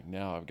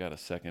now. I've got a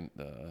second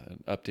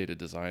an updated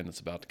design that's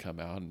about to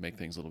come out and make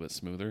things a little bit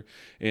smoother.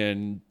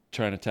 And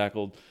trying to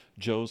tackle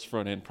Joe's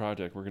front end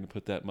project, we're going to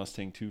put that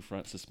Mustang 2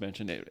 front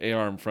suspension,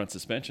 A-arm front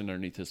suspension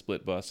underneath his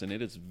split bus, and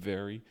it is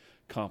very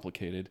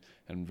complicated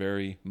and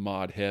very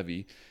mod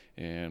heavy.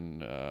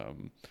 And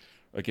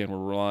again, we're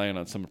relying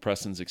on some of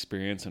Preston's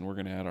experience, and we're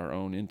going to add our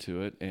own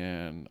into it.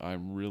 And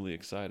I'm really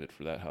excited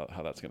for that,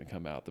 how that's going to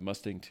come out. The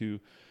Mustang 2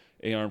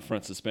 A-arm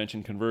front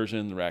suspension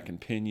conversion, the rack and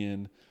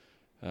pinion.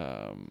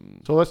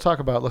 So let's talk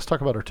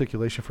about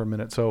articulation for a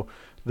minute. So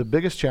the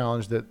biggest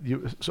challenge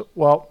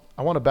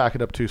I want to back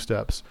it up 2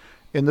 steps.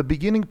 In the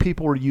beginning,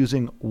 people were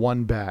using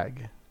one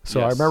bag. So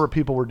yes. I remember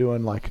people were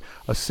doing like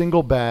a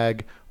single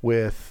bag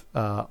with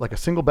like a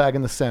single bag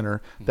in the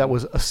center that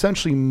was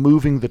essentially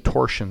moving the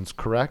torsions,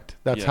 correct?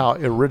 That's how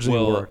it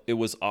originally worked. It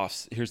was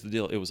off. Here's the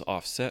deal. It was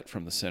offset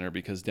from the center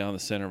because down the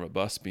center of a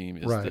bus beam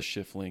is the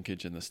shift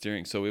linkage and the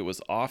steering. So it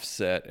was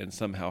offset and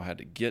somehow had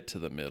to get to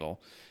the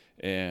middle.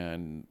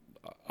 And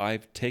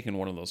I've taken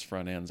one of those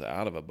front ends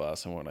out of a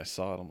bus, and when I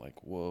saw it, I'm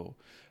like, whoa,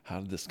 how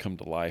did this come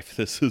to life?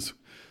 This is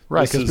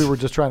right, because we were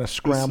just trying to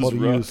scramble to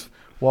use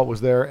what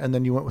was there, and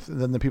then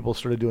then the people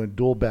started doing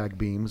dual bag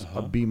beams,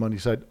 a beam on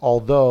each side,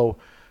 although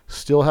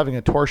still having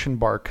a torsion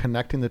bar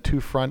connecting the 2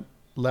 front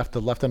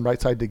the left and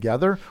right side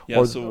together.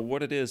 Yeah. So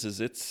what it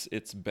is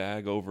it's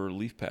bag over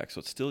leaf pack. So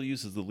it still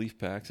uses the leaf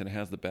packs and it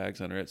has the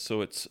bags under it.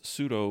 So it's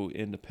pseudo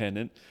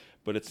independent,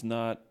 but it's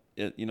not.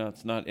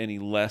 It's not any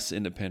less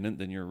independent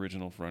than your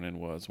original front end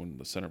was when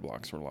the center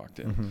blocks were locked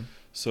in.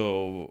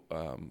 So,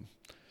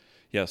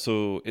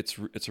 so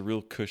it's a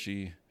real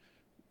cushy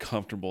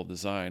comfortable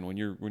design. When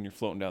you're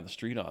floating down the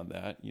street on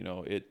that,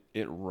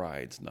 it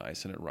rides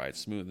nice and it rides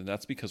smooth, and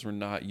that's because we're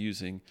not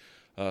using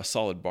a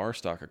solid bar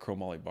stock, a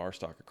chromoly bar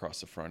stock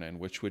across the front end,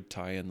 which would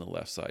tie in the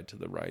left side to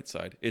the right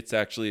side. It's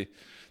actually,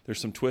 there's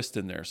some twist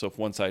in there, so if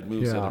one side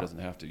moves, the other doesn't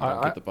have to. You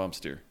don't get the bump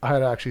steer. I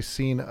had actually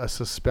seen a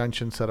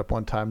suspension setup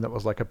one time that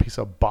was like a piece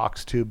of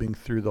box tubing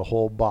through the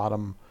whole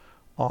bottom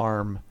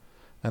arm,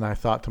 and I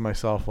thought to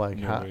myself, like,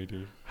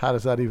 how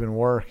does that even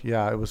work?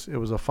 Yeah, it was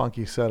a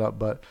funky setup,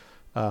 but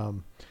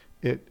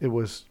it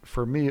was,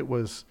 for me, it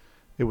was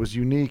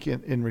unique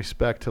in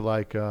respect to,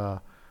 like,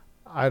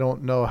 I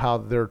don't know how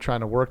they're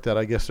trying to work that.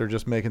 I guess they're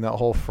just making that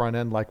whole front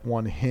end like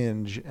one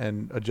hinge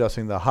and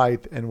adjusting the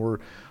height, and we're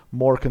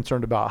more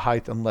concerned about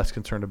height and less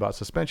concerned about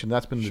suspension.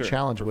 That's been the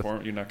challenge with.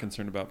 You're not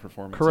concerned about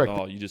performance Correct. at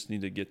all. You just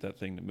need to get that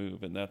thing to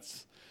move, and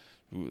that's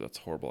a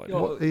horrible idea.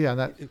 Well,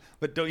 yeah,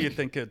 but don't you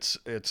think it's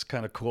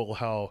kind of cool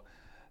how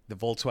the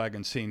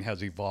Volkswagen scene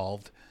has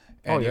evolved,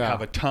 and you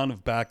have a ton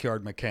of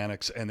backyard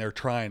mechanics, and they're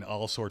trying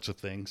all sorts of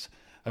things.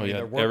 I mean,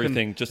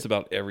 everything, just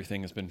about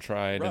everything has been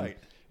tried, right?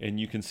 And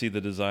you can see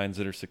the designs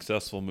that are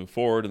successful move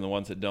forward, and the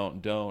ones that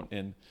don't.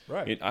 And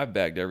I've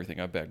bagged everything.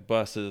 I've bagged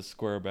buses,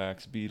 square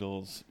backs,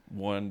 Beetles,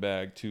 1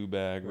 bag, 2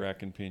 bag,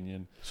 rack and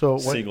pinion,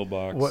 single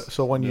box.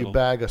 So when you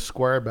bag a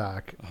square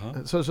back,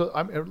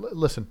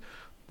 listen,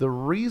 the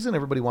reason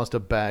everybody wants to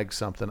bag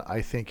something,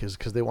 I think, is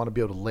because they want to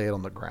be able to lay it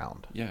on the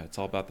ground. Yeah, it's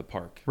all about the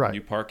park. Right. When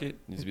you park it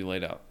needs to be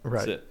laid out. That's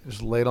right. it.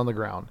 Just lay it on the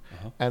ground.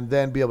 And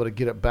then be able to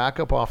get it back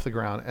up off the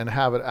ground and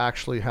have it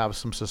actually have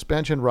some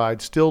suspension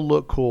ride, still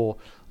look cool,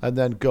 and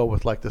then go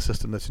with like the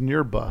system that's in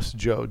your bus,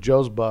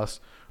 Joe's bus.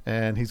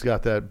 And he's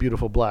got that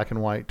beautiful black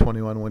and white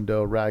 21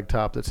 window rag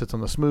top that sits on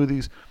the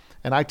smoothies.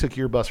 And I took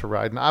your bus for a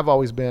ride. And I've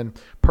always been,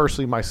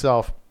 personally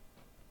myself,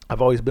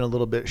 I've always been a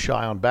little bit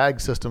shy on bag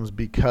systems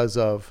because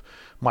of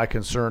my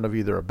concern of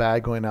either a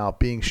bag going out,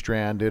 being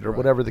stranded, or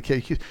whatever the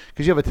case.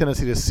 Because you have a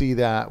tendency to see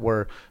that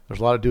where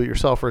there's a lot of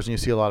do-it-yourselfers and you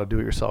see a lot of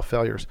do-it-yourself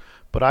failures.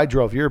 But I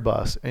drove your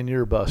bus, and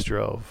your bus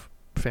drove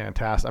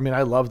fantastic. I mean,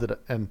 I loved it,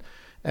 and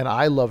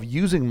I love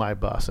using my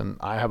bus, and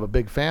I have a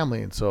big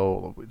family, and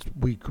so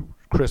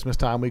Christmas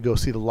time we go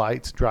see the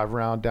lights, drive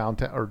around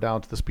downtown or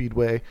down to the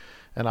Speedway,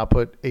 and I'll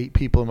put 8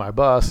 people in my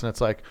bus, and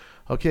it's like,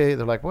 okay,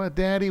 they're like, what,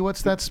 Daddy,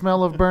 what's that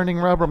smell of burning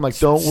rubber? I'm like,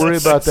 don't worry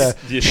about that.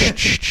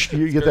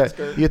 You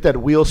get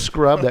that wheel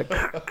scrub.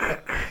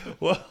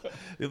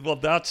 Well,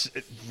 that's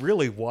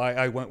really why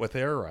I went with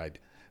Air Ride.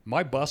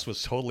 My bus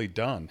was totally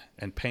done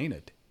and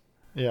painted.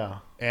 Yeah.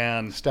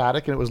 And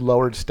static, and it was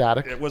lowered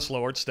static. It was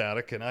lowered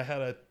static, and I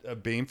had a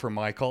beam from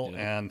Michael,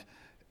 and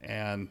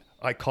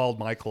I called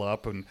Michael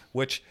up, and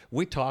which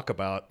we talk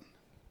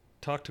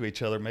to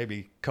each other maybe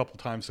a couple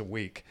times a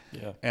week.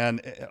 Yeah.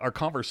 And our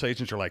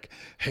conversations are like,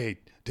 hey,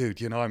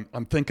 dude,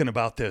 I'm thinking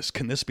about this.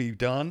 Can this be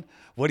done?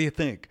 What do you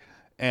think?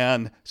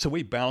 And so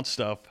we bounced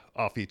stuff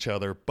off each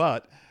other.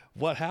 But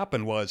what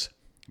happened was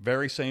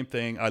very same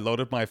thing. I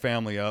loaded my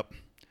family up,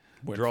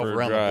 drove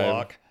around the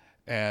block,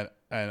 and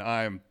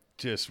I'm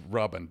just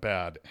rubbing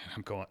bad.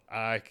 I'm going,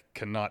 I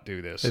cannot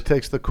do this. It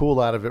takes the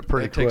cool out of it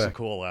pretty quick. It takes the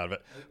cool out of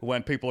it.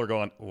 When people are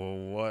going, well,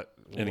 what?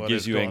 And it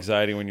gives you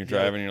anxiety when you're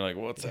driving. You're like,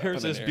 what's happening?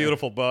 Here's this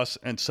beautiful bus.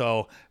 And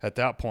so at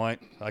that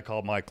point, I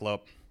called Michael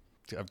up.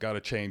 I've got to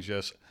change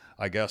this.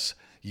 I guess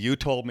you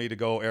told me to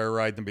go Air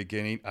Ride in the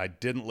beginning. I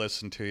didn't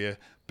listen to you.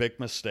 Big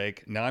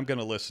mistake. Now I'm going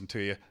to listen to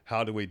you.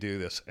 How do we do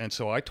this? And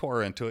so I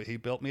tore into it. He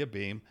built me a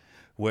beam,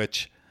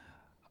 which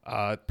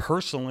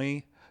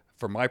personally,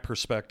 from my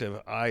perspective,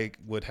 I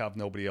would have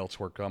nobody else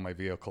work on my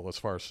vehicle as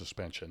far as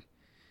suspension.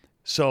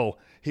 So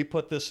he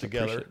put this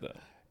together,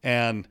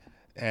 and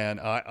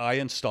I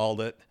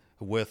installed it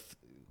with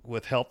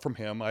help from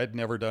him. I had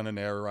never done an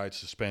Air Ride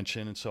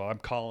suspension, and so I'm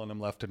calling him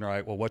left and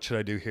right. Well, what should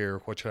I do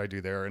here? What should I do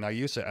there? And I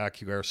use the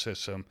AccuAir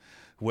system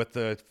with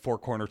the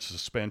 4-corner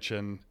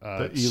suspension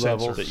the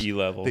E-level. The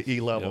E-level. The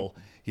E-level.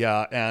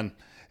 Yep. Yeah,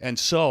 and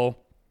so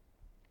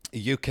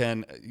you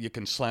can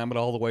slam it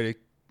all the way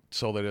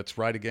so that it's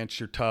right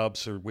against your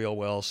tubs or wheel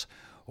wells,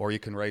 or you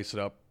can raise it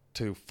up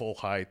to full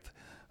height.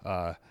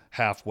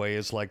 Halfway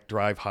is like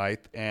drive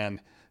height. And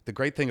the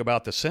great thing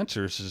about the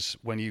sensors is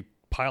when you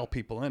pile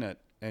people in it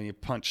and you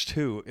punch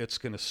 2, it's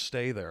going to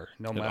stay there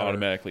no matter. It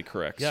automatically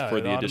corrects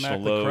for the additional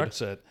load.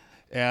 Corrects it.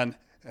 And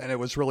it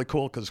was really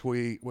cool because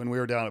when we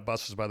were down at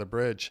Buses by the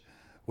Bridge,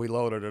 we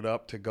loaded it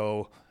up to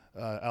go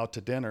out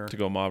to dinner. To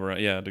go mob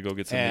around, to go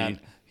get some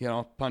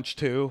meat. Punch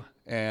 2,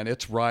 and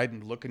it's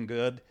riding, looking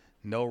good,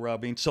 no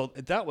rubbing. So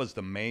that was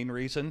the main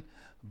reason.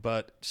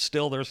 But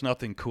still, there's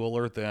nothing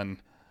cooler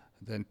than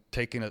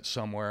taking it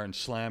somewhere and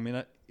slamming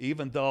it.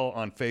 Even though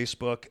on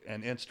Facebook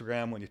and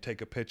Instagram, when you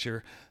take a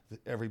picture,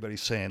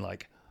 everybody's saying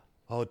like,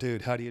 "Oh,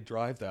 dude, how do you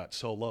drive that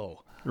so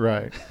low?"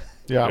 Right.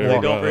 Yeah.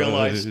 They don't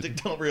realize that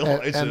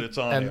it's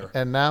on there.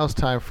 And now it's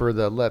time for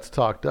the Let's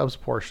Talk Dubs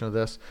portion of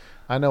this.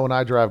 I know when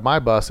I drive my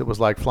bus, it was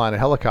like flying a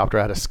helicopter.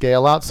 I had a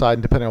scale outside,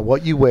 and depending on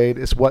what you weighed,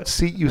 it's what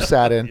seat you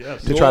sat in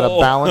to try to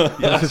balance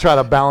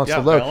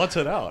the load. Balance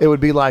it out. It would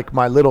be like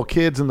my little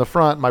kids in the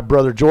front, my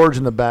brother George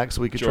in the back,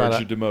 so we could George, try to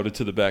you're demoted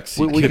to the back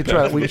seat. we could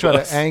try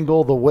to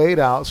angle the weight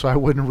out so I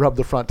wouldn't rub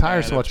the front tire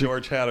And so if much.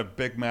 George had a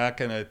Big Mac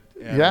and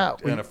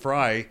a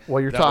fry,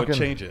 well, you're that talking, would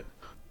change it.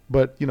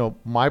 But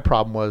my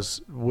problem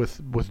was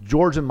with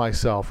George and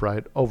myself,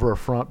 right, over a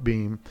front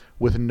beam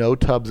with no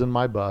tubs in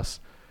my bus,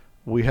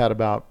 we had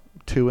about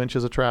 2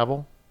 inches of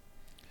travel.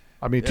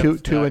 I mean, two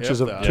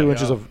inches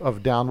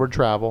of downward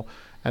travel,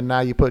 and now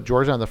you put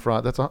George on the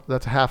front. That's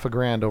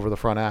 $500,000 over the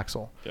front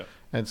axle. Yeah.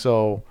 And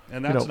so,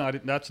 and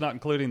that's not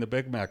including the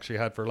Big Macs you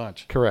had for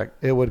lunch. Correct.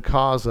 It would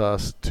cause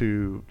us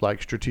to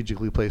like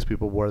strategically place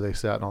people where they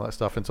sat and all that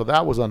stuff. And so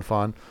that was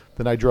unfun.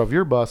 Then I drove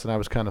your bus and I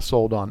was kind of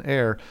sold on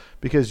air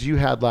because you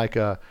had like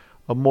a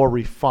more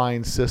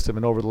refined system.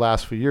 And over the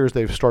last few years,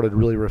 they've started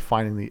really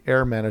refining the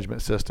air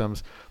management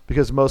systems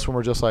because most of them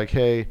were just like,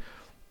 hey,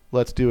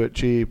 let's do it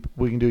cheap.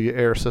 We can do your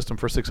air system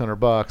for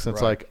 $600. And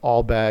it's like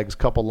all bags,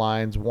 couple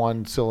lines,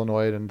 one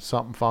solenoid and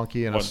something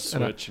funky and a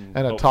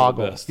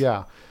toggle.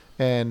 Yeah.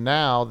 And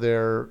now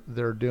they're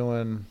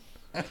doing,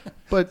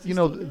 but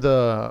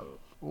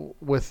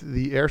with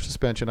the air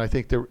suspension, I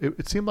think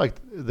it seemed like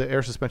the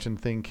air suspension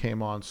thing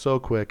came on so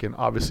quick, and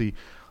obviously,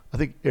 I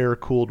think Air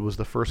Cooled was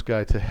the first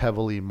guy to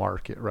heavily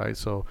market, right?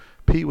 So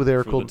Pete with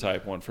Air Cooled for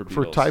Type 1 for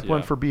Beetles, for Type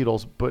 1 for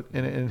Beetles, but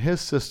in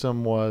his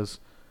system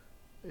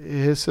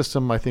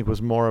I think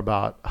was more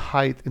about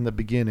height in the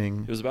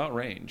beginning. It was about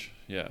range,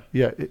 yeah.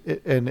 Yeah,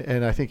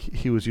 and I think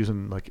he was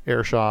using like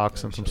air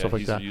shocks and some stuff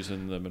like that. He's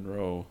using the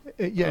Monroe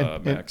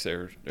Max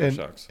air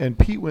shocks. And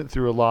Pete went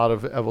through a lot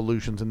of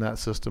evolutions in that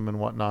system and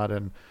whatnot,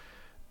 and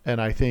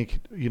I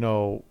think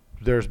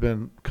there's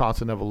been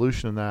constant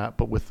evolution in that.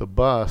 But with the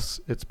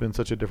bus, it's been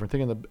such a different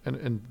thing,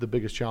 and the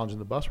biggest challenge in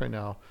the bus right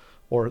now,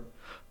 or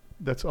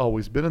that's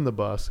always been in the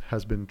bus,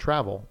 has been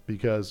travel,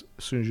 because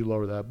as soon as you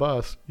lower that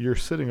bus, you're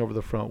sitting over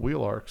the front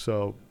wheel arc.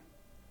 So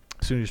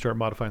as soon as you start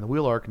modifying the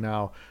wheel arc,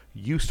 now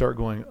you start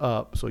going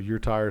up so your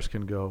tires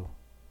can go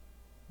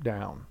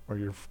down or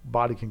your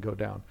body can go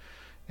down.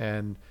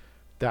 And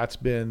that's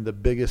been the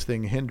biggest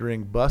thing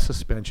hindering bus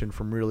suspension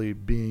from really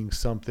being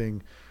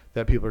something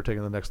that people are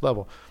taking to the next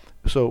level.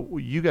 So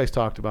you guys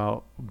talked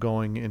about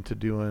going into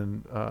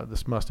doing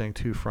this Mustang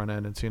 2 front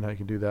end and seeing how you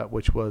can do that,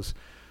 which was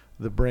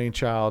the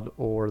brainchild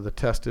or the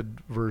tested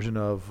version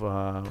of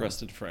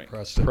Preston Frank.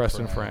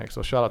 Preston Frank.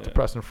 So shout out to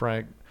Preston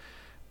Frank.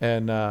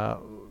 And,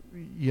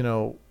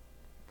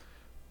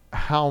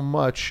 how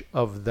much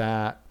of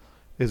that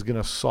is going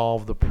to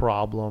solve the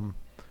problem,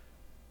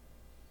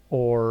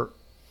 or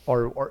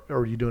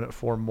are you doing it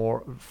for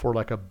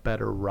like a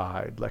better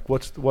ride? Like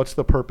what's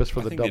the purpose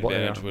for the double the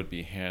air? advantage would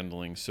be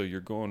handling. So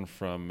you're going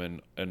from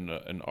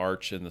an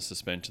arch in the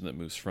suspension that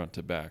moves front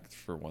to back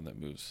for one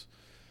that moves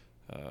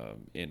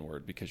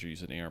inward, because you're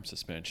using A-arm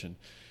suspension,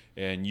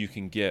 and you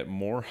can get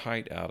more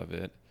height out of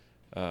it.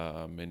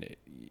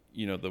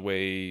 The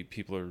way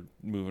people are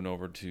moving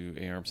over to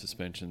A-arm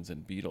suspensions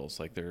and Beetles,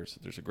 like there's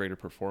a greater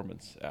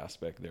performance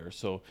aspect there.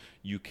 So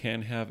you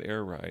can have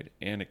air ride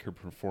and it can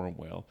perform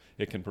well.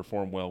 It can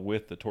perform well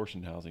with the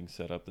torsion housing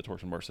setup, the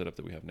torsion bar setup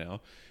that we have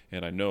now.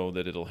 And I know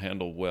that it'll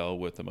handle well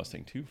with the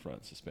Mustang 2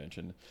 front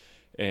suspension.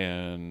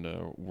 And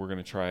we're going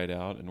to try it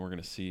out, and we're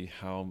going to see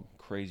how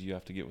crazy you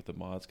have to get with the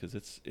mods, because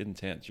it's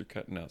intense. You're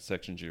cutting out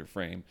sections of your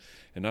frame,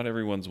 and not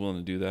everyone's willing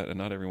to do that, and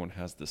not everyone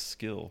has the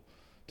skill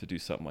to do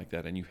something like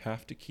that. And you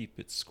have to keep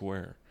it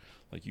square.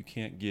 Like you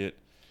can't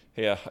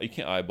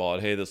eyeball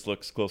it. Hey, this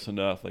looks close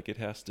enough. Like it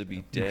has to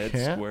be dead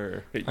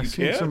square. I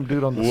seen some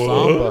dude on the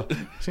Samba.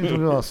 Seen some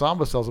dude on the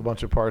Samba sells a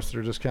bunch of parts that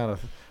are just kind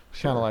of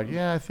like,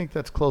 yeah, I think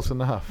that's close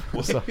enough.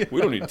 So, we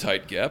don't need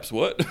tight gaps.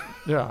 What?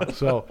 Yeah.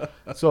 So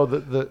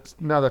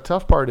now the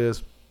tough part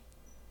is,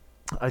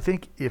 I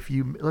think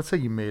let's say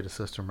you made a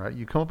system, right?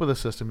 You come up with a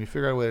system, you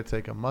figure out a way to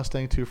take a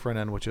Mustang 2 front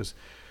end,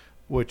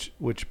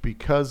 which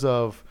because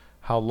of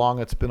how long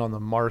it's been on the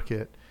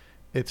market,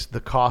 the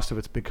cost of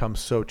it's become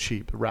so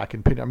cheap. Rack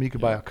and pin. I mean, you could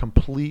buy a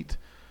complete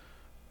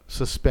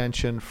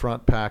suspension,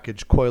 front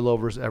package,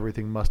 coilovers,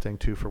 everything Mustang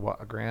 2 for what,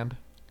 $1,000?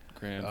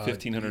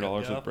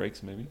 $1,500 with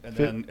brakes, maybe. And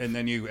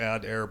then you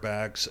add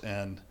airbags,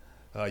 and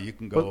you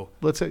can go.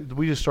 But let's say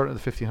we just start at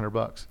the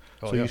 $1,500.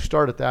 You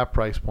start at that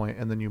price point,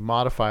 and then you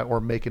modify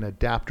or make an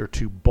adapter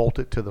to bolt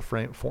it to the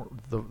frame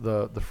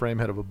the frame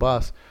head of a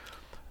bus.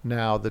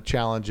 Now the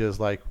challenge is,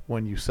 like,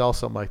 when you sell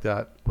something like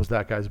that, was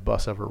that guy's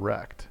bus ever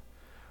wrecked?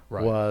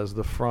 Right. Was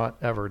the front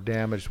ever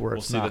damaged where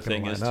it's not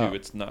going to line up? The thing is, too,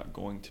 it's not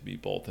going to be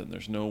bolted.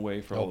 There's no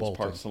way for all those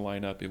parts to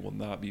line up. It will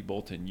not be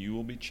bolted. You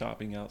will be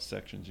chopping out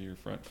sections of your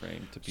front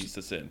frame to piece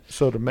this in.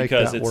 So to make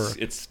that work. Because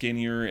it's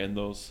skinnier, and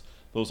those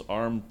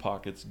arm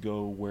pockets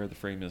go where the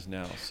frame is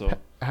now. So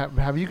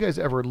have you guys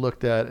ever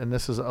looked at, and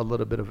this is a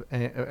little bit of,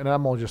 and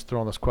I'm only just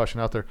throwing this question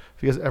out there,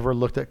 have you guys ever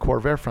looked at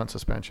Corvair front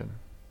suspension?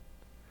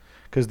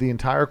 Because the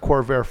entire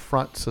Corvair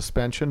front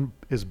suspension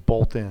is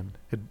bolt in.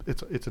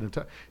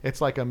 It's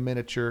like a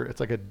miniature.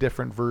 It's like a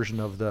different version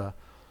of the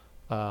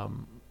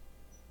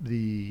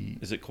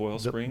Is it coil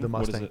spring? The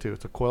What is Mustang it? too.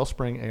 It's a coil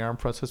spring A-arm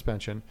front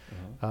suspension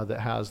that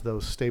has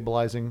those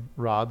stabilizing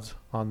rods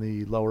on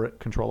the lower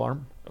control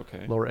arm,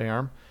 Okay. lower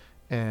A-arm,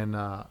 and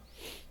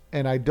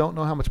I don't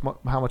know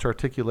how much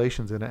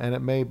articulation's in it, and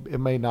it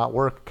may not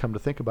work. Come to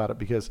think about it,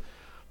 because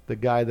the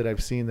guy that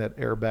I've seen that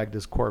airbagged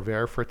his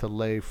Corvair for it to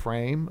lay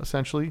frame,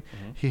 essentially,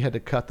 he had to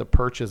cut the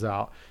perches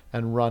out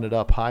and run it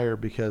up higher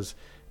because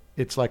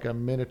it's like a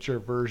miniature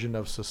version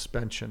of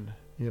suspension.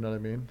 You know what I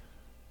mean?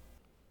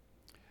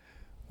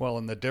 Well,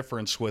 and the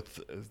difference with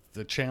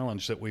the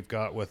challenge that we've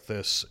got with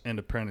this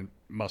independent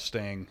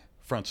Mustang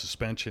front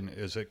suspension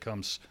is it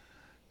comes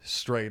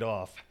straight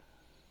off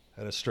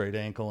at a straight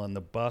angle, and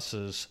the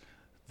buses,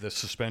 the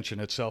suspension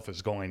itself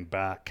is going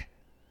back.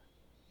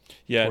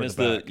 Yeah, and toward it's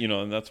the back.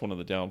 and that's one of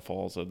the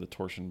downfalls of the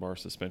torsion bar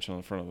suspension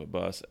on the front of a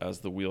bus. As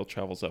the wheel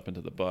travels up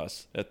into the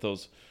bus at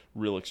those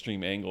real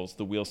extreme angles,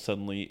 the wheel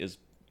suddenly is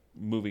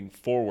moving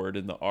forward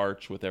in the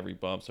arch with every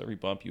bump. So every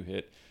bump you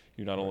hit,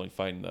 you're not only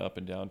fighting the up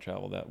and down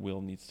travel, that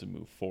wheel needs to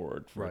move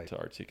forward for it to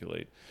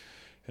articulate.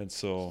 And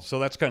so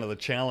that's kind of the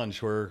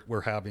challenge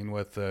we're having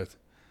with the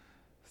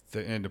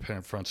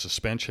independent front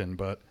suspension,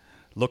 but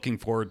looking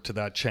forward to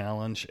that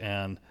challenge.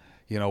 And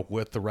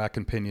with the rack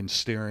and pinion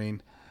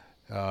steering,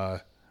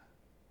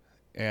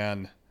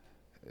 and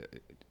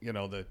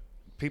the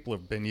people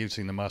have been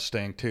using the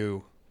Mustang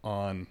too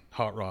on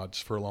hot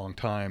rods for a long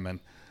time, and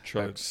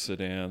trucks,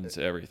 sedans,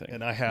 everything.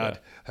 And I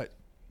had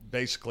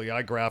basically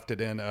I grafted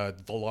in a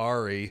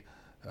Volare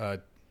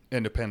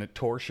independent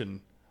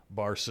torsion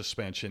bar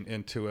suspension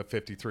into a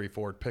 53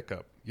 Ford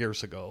pickup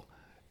years ago,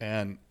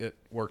 and it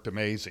worked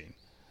amazing.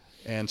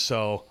 And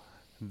so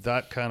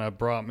that kind of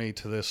brought me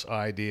to this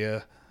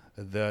idea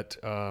that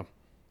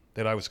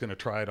I was going to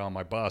try it on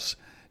my bus.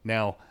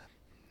 Now,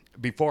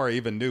 before I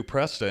even knew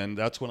Preston,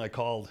 that's when I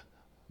called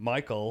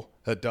Michael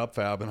at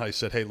DubFab, and I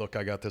said, "Hey, look,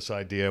 I got this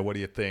idea. What do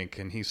you think?"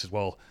 And he said,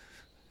 "Well,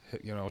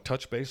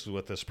 touch bases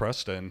with this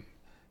Preston.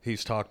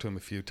 He's talked to him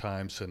a few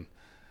times,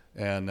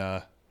 and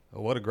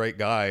what a great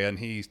guy." And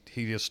he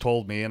just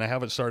told me, and I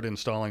haven't started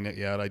installing it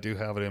yet. I do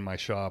have it in my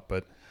shop,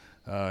 but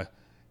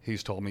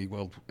he's told me,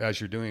 "Well,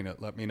 as you're doing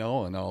it, let me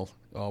know, and I'll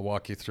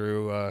walk you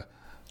through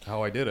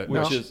how I did it."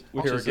 Which is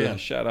again, a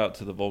shout out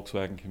to the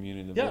Volkswagen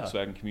community. The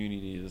Volkswagen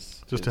community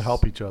is to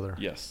help each other.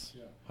 Yes,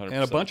 100%.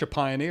 and a bunch of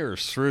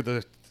pioneers through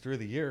the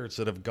years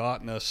that have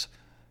gotten us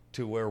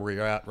to where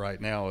we're at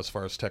right now as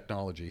far as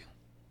technology.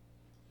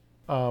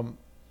 So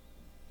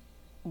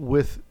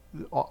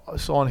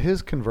on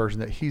his conversion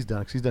that he's done,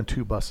 because he's done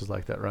 2 buses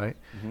like that, right?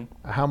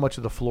 Mm-hmm. How much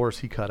of the floors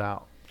he cut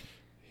out?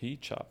 He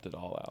chopped it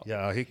all out.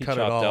 Yeah, he cut chopped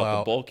it all out. out.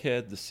 The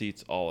bulkhead, the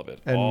seats, all of it.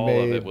 And all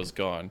of it was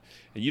gone.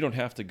 And you don't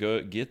have to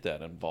go get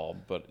that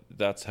involved, but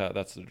that's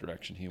the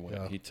direction he went.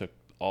 Yeah. He took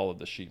all of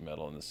the sheet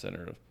metal in the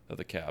center of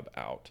the cab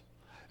out.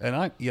 And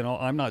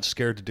I'm not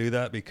scared to do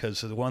that,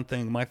 because the one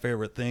thing, my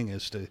favorite thing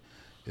is to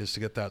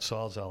get that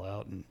Sawzall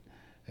out and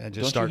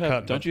just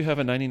cutting. Don't you have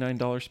a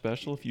 $99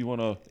 special if you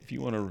want a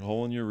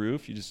hole in your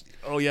roof? You just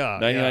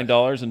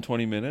 $99 in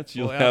 20 minutes.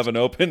 You'll have an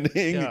opening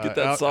and get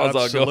that Sawzall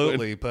going.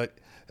 Absolutely, but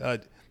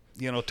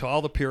to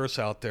all the purists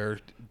out there,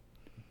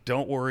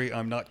 don't worry.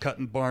 I'm not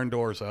cutting barn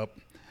doors up.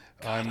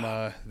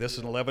 This is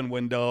an 11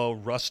 window,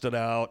 rusted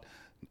out,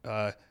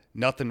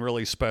 nothing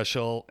really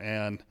special,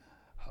 and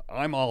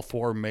I'm all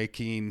for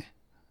making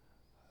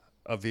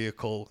a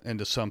vehicle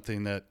into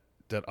something that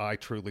I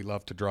truly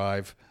love to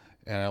drive,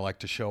 and I like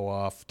to show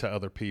off to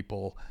other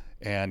people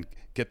and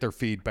get their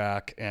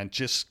feedback and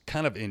just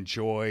kind of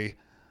enjoy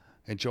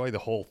the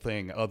whole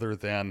thing, other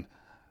than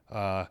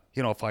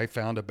if I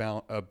found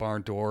a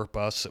barn door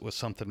bus that was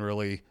something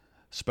really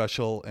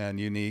special and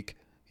unique,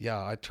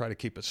 I'd try to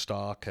keep it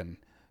stock and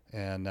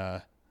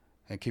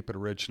keep it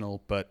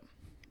original, but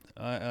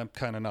I'm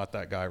kind of not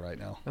that guy right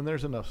now. And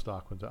there's enough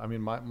stock ones. I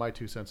mean, my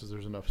 2 cents is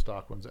there's enough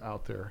stock ones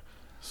out there.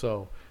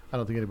 So I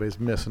don't think anybody's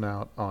missing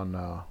out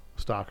on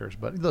stockers.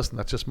 But listen,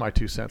 that's just my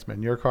 2 cents,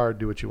 man. Your car,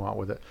 do what you want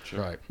with it. Sure.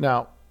 Right.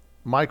 Now,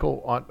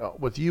 Michael,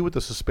 with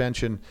the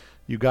suspension,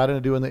 you got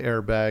into doing the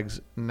airbags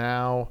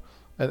now,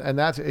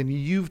 and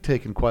you've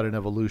taken quite an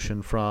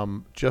evolution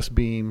from just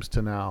beams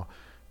to now.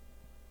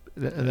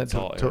 And that's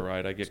all air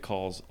ride. I get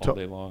calls all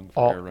day long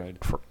for air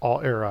ride. For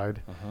all air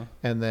ride.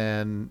 And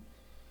then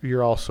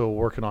you're also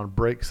working on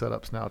brake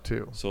setups now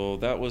too. So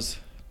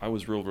I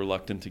was real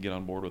reluctant to get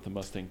on board with the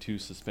Mustang 2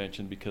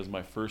 suspension, because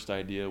my first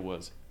idea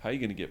was, how are you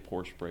going to get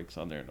Porsche brakes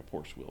on there in a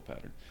Porsche wheel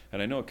pattern?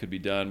 And I know it could be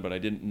done, but I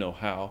didn't know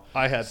how.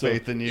 I had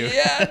faith in you.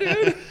 Yeah,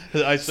 dude.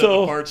 I sent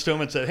the parts to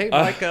him and said, "Hey,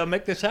 Mike,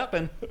 make this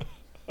happen."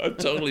 I'm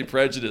totally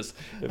prejudiced.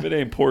 If it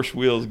ain't Porsche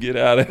wheels, get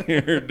out of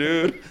here,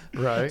 dude.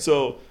 Right.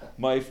 So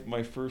my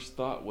first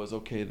thought was,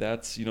 okay,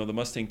 that's, the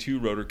Mustang 2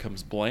 rotor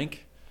comes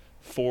blank,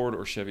 Ford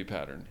or Chevy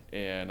pattern.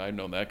 And I've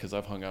known that because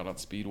I've hung out on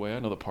Speedway. I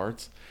know the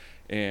parts.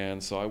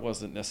 And so I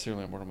wasn't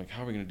necessarily on board. I'm like,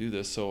 how are we going to do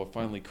this? So I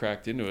finally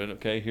cracked into it.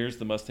 Okay, here's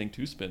the Mustang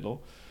 2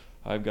 spindle.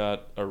 I've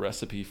got a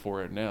recipe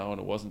for it now,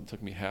 and it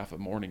took me half a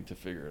morning to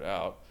figure it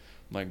out.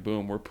 I'm like,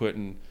 boom, we're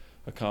putting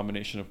a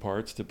combination of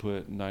parts to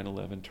put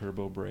 911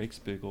 turbo brakes,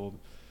 big old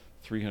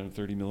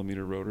 330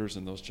 millimeter rotors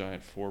and those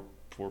giant four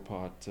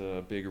pot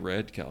big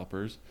red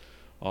calipers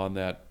on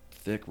that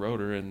thick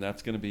rotor, and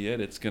that's going to be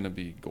it. It's going to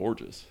be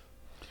gorgeous.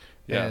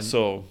 Yeah.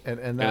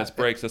 And it's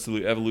brakes. That's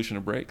the evolution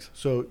of brakes.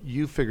 So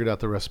you figured out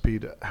the recipe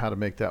to how to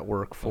make that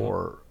work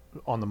for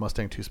on the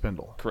Mustang 2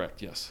 spindle.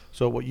 Correct. Yes.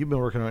 So what you've been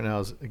working on right now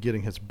is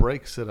getting his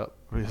brake setup,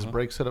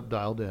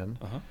 dialed in,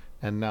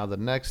 and now the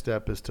next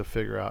step is to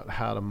figure out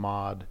how to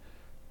mod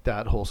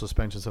that whole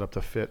suspension setup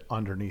to fit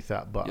underneath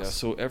that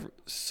bus. Yeah.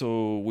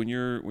 So when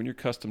you're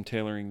custom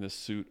tailoring this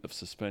suit of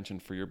suspension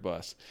for your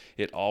bus,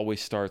 it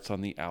always starts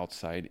on the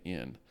outside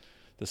in.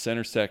 The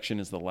center section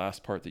is the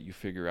last part that you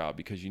figure out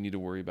because you need to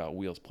worry about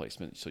wheels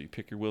placement. So you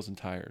pick your wheels and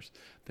tires.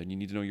 Then you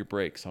need to know your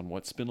brakes on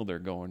what spindle they're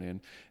going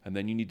in. And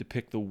then you need to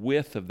pick the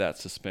width of that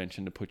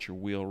suspension to put your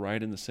wheel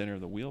right in the center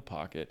of the wheel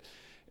pocket.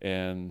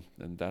 And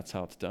that's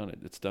how it's done.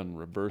 It's done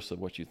reverse of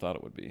what you thought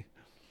it would be.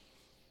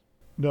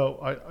 No,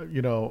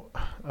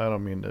 I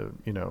don't mean to,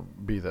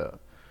 be the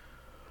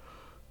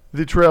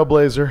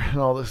trailblazer and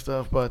all this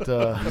stuff, but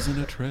isn't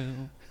a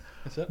trail.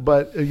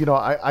 But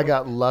I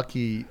got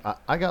lucky.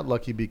 I got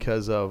lucky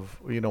because of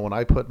when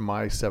I put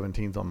my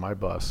 17s on my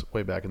bus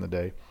way back in the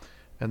day,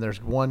 and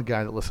there's one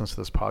guy that listens to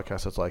this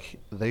podcast that's like,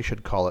 they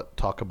should call it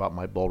 "Talk About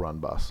My Bull Run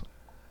Bus."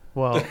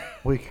 Well,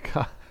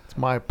 it's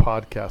my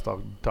podcast.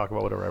 I'll talk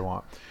about whatever I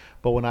want.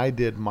 But when I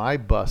did my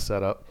bus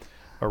setup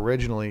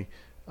originally,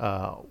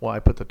 I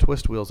put the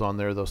twist wheels on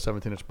there, those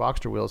 17-inch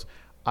Boxster wheels.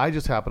 I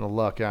just happened to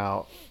luck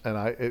out, and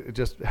it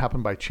just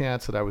happened by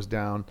chance that I was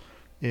down.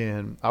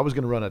 I was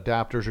going to run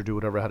adapters or do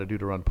whatever I had to do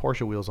to run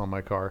Porsche wheels on my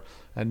car.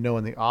 And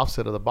knowing the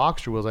offset of the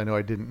Boxster wheels, I know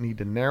I didn't need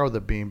to narrow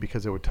the beam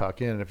because it would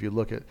tuck in. And if you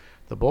look at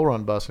the Bull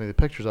Run bus and the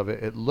pictures of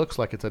it, it looks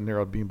like it's a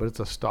narrowed beam, but it's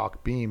a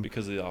stock beam.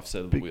 Because of the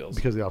offset of the wheels.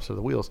 Because of the offset of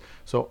the wheels.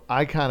 So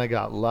I kind of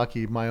got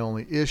lucky. My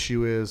only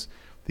issue is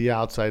the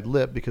outside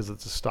lip, because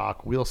it's a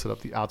stock wheel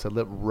setup, the outside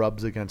lip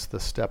rubs against the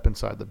step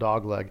inside the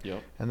dog leg.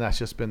 Yep. And that's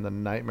just been the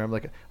nightmare. I'm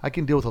like, I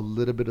can deal with a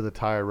little bit of the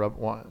tire rub.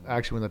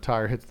 Actually, when the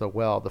tire hits the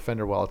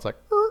fender well, it's like,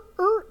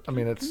 I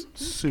mean, it's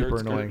super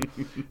annoying.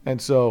 And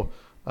so,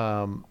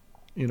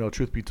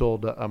 truth be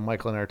told,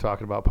 Michael and I are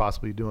talking about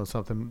possibly doing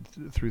something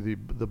through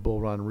the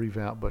Bull Run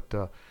revamp, but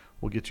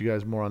we'll get you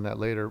guys more on that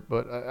later.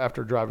 But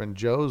after driving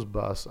Joe's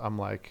bus, I'm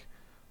like,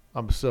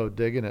 I'm so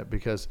digging it,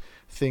 because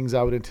things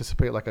I would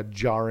anticipate like a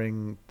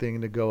jarring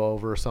thing to go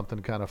over or something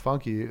kind of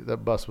funky, that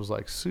bus was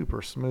like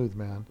super smooth,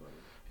 man.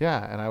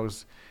 Yeah,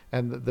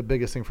 and the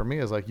biggest thing for me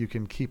is like you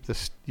can keep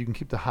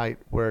the height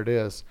where it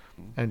is,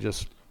 and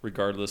just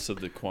regardless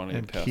of the quantity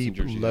and of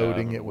passengers keep you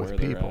loading have it with where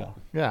they're people.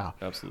 Yeah,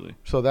 absolutely.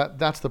 So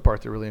that's the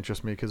part that really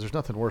interests me, because there's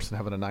nothing worse than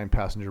having a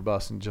 9-passenger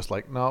bus and just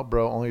like, no,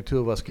 bro, only 2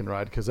 of us can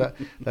ride, because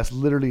that's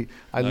literally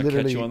I'll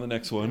catch you on the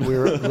next one. we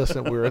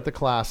were at the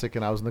Classic,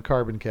 and I was in the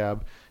carbon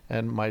cab,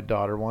 and my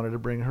daughter wanted to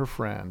bring her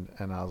friend,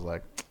 and I was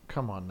like,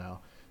 come on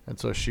now. And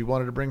so she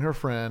wanted to bring her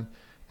friend,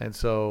 and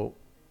so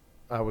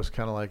I was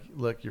kind of like,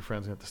 look, your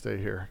friend's going to have to stay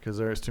here, because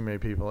there's too many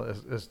people.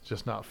 It's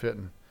just not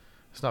fitting.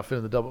 It's not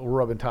fitting the double. We're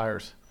rubbing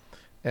tires.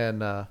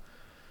 And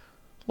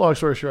long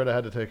story short, I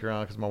had to take her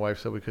on because my wife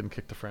said we couldn't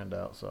kick the friend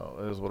out. So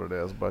it is what it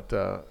is. But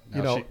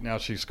now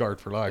she's scarred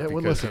for life.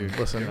 Well, listen.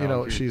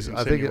 She's.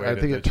 I think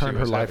it turned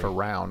her life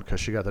around, because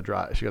she got to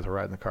drive. She got to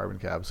ride in the carbon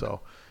cab. So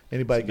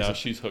anybody now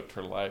she's hooked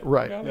for life.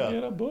 Right.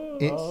 Yeah.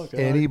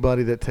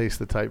 Anybody that takes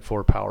the Type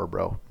 4 Power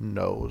Bro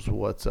knows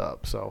what's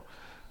up. So.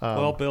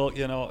 Well, Bill,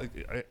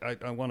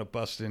 I want to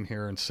bust in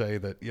here and say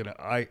that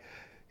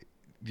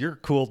you're a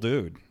cool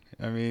dude.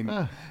 I mean,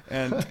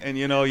 and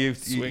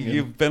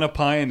you've been a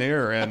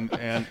pioneer, and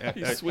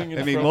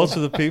I mean, most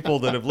of the people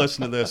that have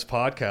listened to this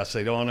podcast,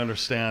 they don't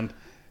understand,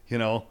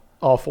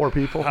 all 4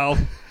 people,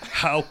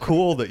 how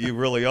cool that you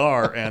really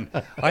are. And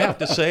I have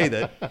to say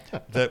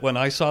that when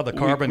I saw the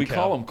carbon we cab,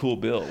 call him Cool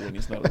Bill when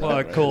he's not around. Well,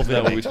 right? Cool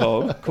Vinny. We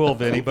call him Cool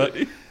Vinny, but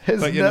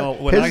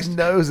his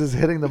nose is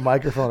hitting the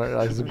microphone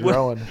as it's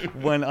growing.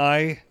 When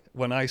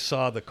I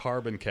saw the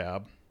carbon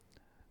cab,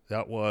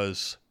 that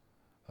was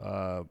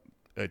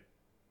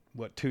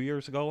 2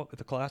 years ago at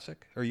the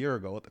Classic, or a year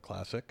ago at the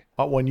Classic?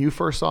 When you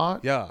first saw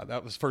it? Yeah,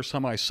 that was the first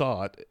time I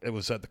saw it. It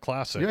was at the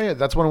Classic. Yeah,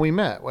 that's when we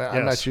met. I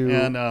met you.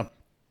 And,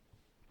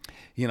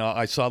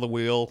 I saw the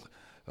wheel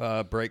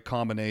brake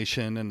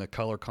combination and the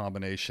color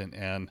combination,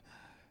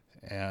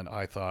 and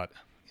I thought,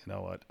 you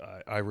know what,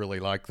 I really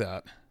like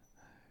that.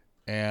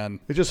 And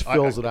it just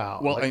fills it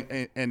out. Well,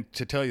 and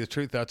to tell you the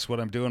truth, that's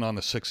what I'm doing on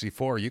the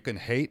 64. You can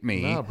hate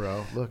me. No,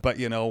 bro. Look. But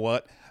you know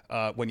what?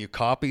 When you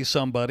copy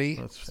somebody,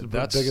 that's the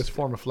biggest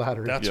form of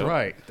flattery. That's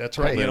right. That's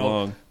right.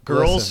 Hey,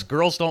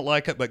 girls don't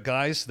like it, but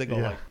guys, they go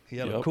like,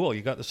 yeah, cool.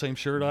 You got the same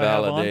shirt I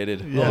have on?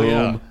 Validated. Yeah. Oh,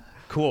 yeah.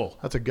 Cool.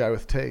 That's a guy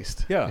with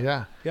taste.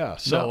 Yeah.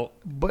 So,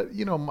 but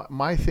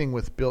my thing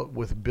with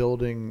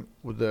building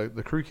with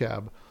the crew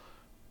cab,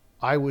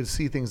 I would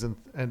see things and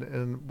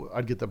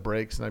I'd get the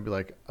brakes and I'd be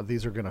like,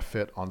 these are going to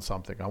fit on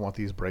something. I want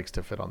these brakes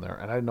to fit on there.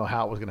 And I didn't know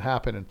how it was going to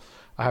happen. And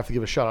I have to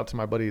give a shout out to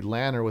my buddy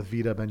Lanner with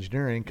VW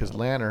Engineering, because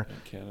Lanner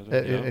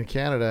in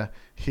Canada,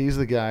 he's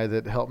the guy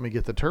that helped me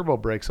get the turbo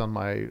brakes on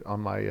my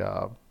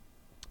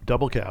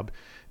double cab.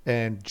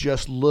 And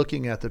just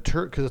looking at the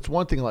because it's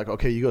one thing like,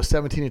 okay, you go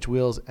 17-inch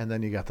wheels and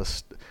then you got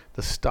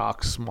the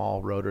stock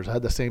small rotors. I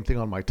had the same thing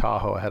on my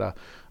Tahoe. I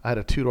had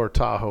a two-door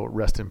Tahoe,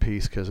 rest in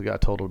peace, because it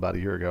got totaled about a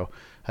year ago.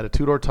 I had a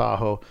two-door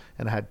Tahoe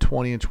and I had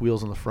 20-inch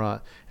wheels in the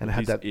front, and it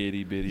had that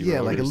itty bitty.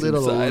 Yeah, like a rotors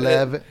little inside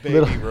 11. Baby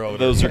Little, rotor.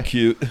 Those are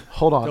cute.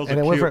 hold on, Those and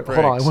are it went cute from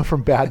hold on, it brakes. went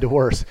from bad to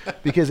worse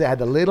because it had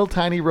the little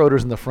tiny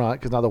rotors in the front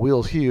because now the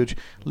wheel's huge,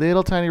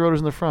 little tiny rotors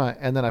in the front,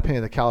 and then I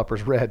painted the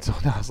calipers red. So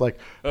now it's like,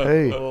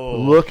 hey,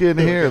 look in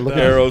here, look at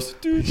Arrows.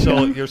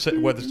 So you're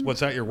saying, was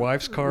that your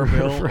wife's car,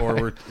 Bill,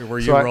 or were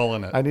you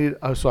rolling it?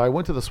 So I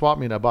went to the swap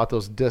meet and I bought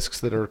those discs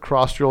that are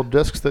cross-drilled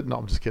discs that, no,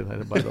 I'm just kidding. I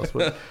didn't buy those,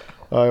 but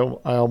I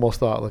almost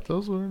thought like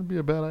those wouldn't be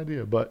a bad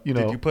idea, but you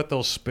know. Did you put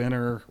those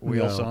spinner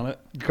wheels No. on it?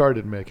 The car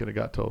didn't make it. It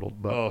got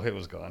totaled. But, Oh, it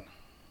was gone.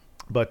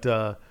 But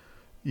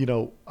you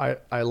know,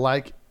 I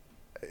like,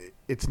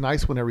 it's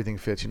nice when everything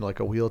fits, you know, like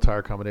a wheel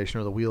tire combination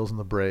or the wheels and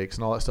the brakes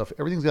and all that stuff.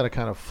 Everything's got to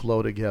kind of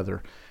flow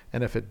together.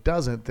 And if it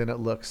doesn't, then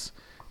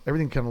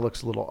everything kind of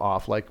looks a little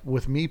off. Like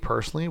with me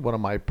personally, one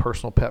of my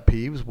personal pet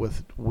peeves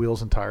with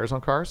wheels and tires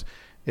on cars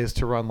is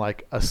to run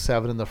like a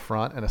 7 in the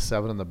front and a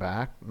 7 in the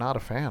back. Not a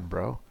fan,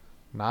 bro.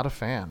 Not a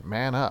fan.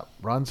 Man up.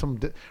 Run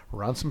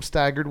some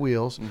staggered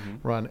wheels.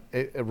 Run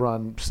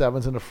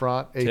 7s in the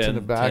front, 8s in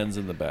the back. 10s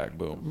in the back.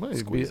 Boom.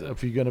 Maybe,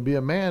 if you're going to be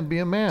a man, be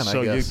a man.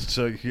 So I guess.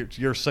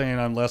 you're saying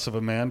I'm less of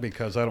a man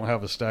because I don't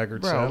have a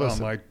staggered set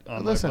Listen,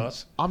 on listen, my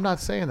bus? I'm not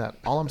saying that.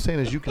 All I'm saying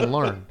is you can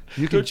learn.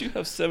 Don't you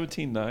have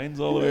 17 9s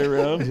all the way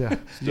around? Yeah.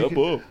 Step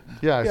up.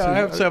 Yeah, Yeah, so I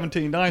have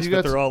 17 nines, you but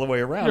got they're some- all the way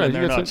around yeah, and you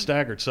they're got not some-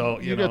 staggered. So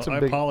you got some I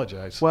big-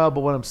 apologize. Well,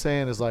 but what I'm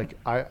saying is like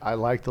I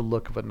like the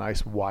look of a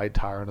nice wide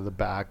tire into the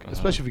back,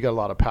 especially if you got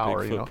a lot of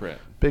power. Big footprint.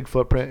 Big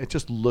footprint. It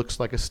just looks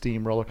like a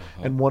steamroller.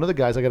 And one of the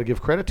guys I got to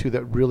give credit to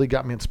that really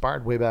got me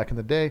inspired way back in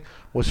the day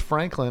was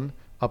Franklin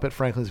up at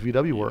Franklin's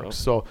VW Works.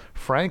 So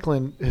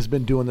Franklin has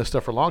been doing this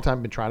stuff for a long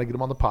time. Been trying to get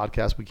him on the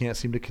podcast. We can't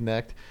seem to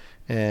connect.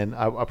 And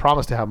I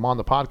promised to have him on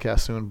the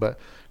podcast soon. But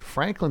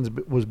Franklin's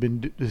has been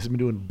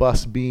doing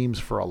bus beams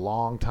for a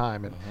long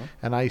time.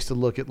 And I used to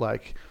look at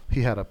like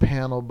he had a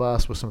panel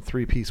bus with some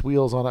 3-piece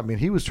wheels on it. I mean,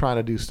 he was trying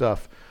to do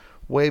stuff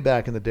way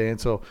back in the day. And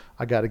so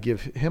I got to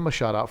give him a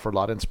shout out for a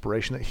lot of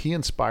inspiration that he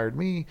inspired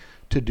me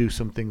to do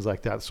some things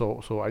like that.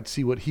 So I'd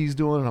see what he's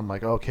doing and I'm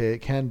like, okay, it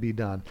can be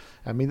done.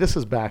 I mean, this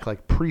is back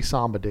like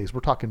pre-Samba days.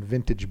 We're talking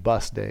vintage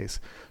bus days.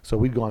 So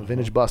we'd go on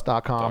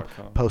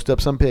vintagebus.com, post up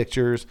some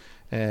pictures.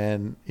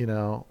 And, you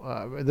know,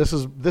 this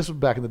was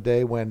back in the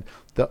day when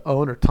the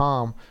owner,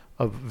 Tom,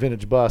 of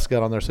Vintage Bus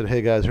got on there and said,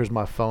 hey guys, here's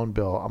my phone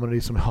bill. I'm going to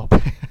need some help.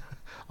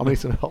 I'm going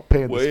to need some help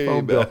paying this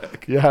phone bill.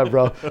 Yeah,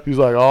 bro. He was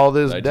like, all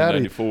this,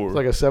 daddy. It's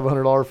like a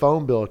 $700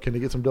 phone bill. Can you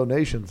get some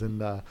donations?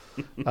 And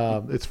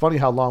it's funny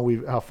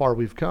how far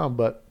we've come.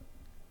 But,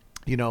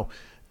 you know,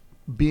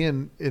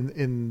 being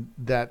in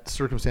that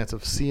circumstance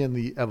of seeing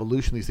the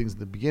evolution of these things in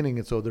the beginning.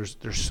 And so there's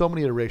so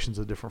many iterations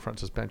of different front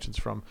suspensions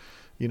from,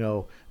 you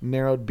know,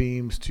 narrowed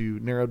beams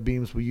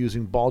with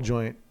using ball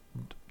joint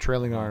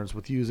trailing arms,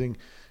 with using,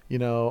 you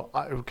know,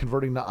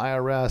 converting to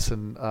IRS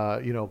and,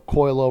 you know,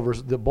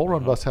 coilovers. The Bull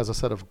Run bus has a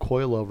set of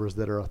coilovers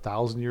that are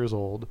 1,000 years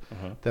old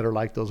that are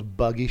like those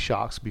buggy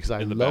shocks because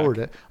I lowered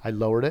it.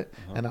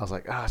 And I was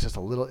like, it's just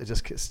a little, it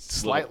just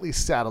slightly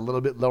sat a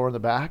little bit lower in the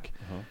back,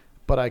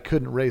 but I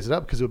couldn't raise it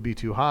up because it would be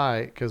too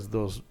high because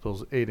those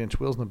 8-inch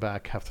wheels in the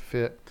back have to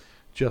fit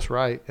just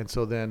right. And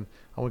so then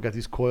I went and got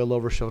these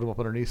coilovers, shoved them up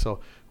underneath. So,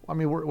 I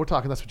mean, we're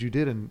talking, that's what you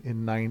did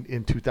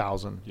in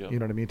 2000, you know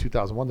what I mean?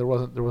 2001, there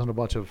wasn't a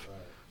bunch of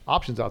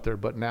options out there,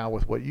 but now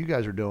with what you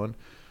guys are doing,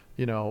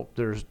 you know,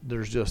 there's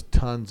just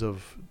tons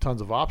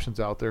of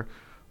options out there.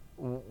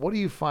 What do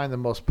you find the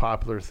most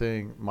popular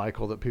thing,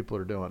 Michael, that people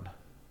are doing?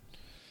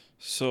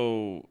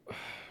 So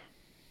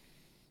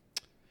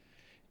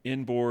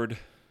inboard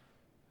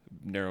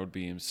narrowed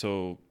beams,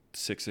 so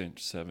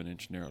 6-inch,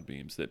 7-inch narrowed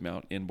beams that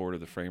mount inboard of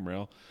the frame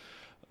rail.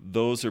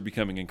 Those are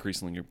becoming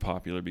increasingly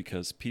popular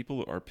because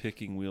people are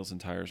picking wheels and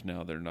tires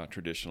now that are not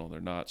traditional.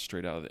 They're not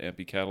straight out of the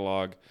EMPI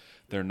catalog.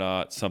 They're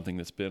not something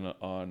that's been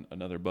on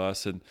another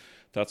bus. And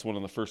that's one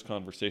of the first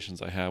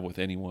conversations I have with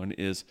anyone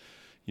is,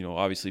 you know,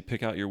 obviously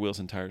pick out your wheels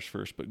and tires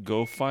first, but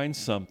go find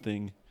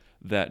something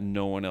that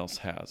no one else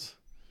has.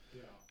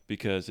 Yeah.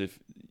 Because if,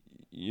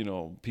 you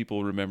know,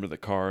 people remember the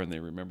car and they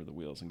remember the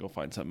wheels, and go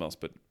find something else.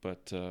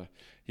 But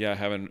yeah,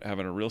 having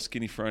a real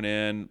skinny front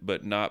end,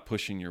 but not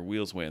pushing your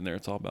wheels way in there.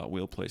 It's all about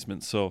wheel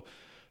placement. So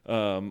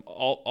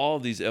all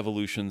of these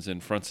evolutions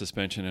in front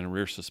suspension and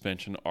rear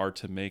suspension are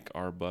to make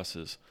our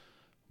buses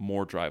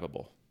more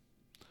drivable.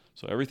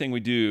 So everything we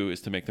do is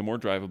to make them more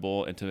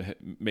drivable and to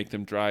make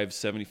them drive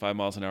 75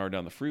 miles an hour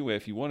down the freeway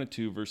if you wanted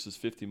to versus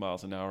 50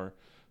 miles an hour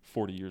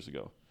 40 years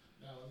ago.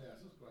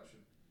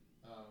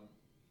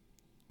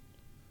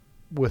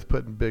 With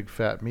putting big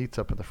fat meats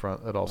up in the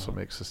front, that also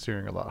makes the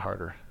steering a lot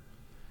harder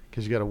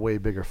because you got a way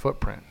bigger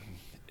footprint.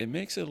 It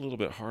makes it a little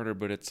bit harder,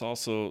 but it's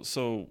also,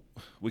 so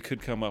we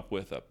could come up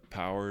with a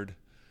powered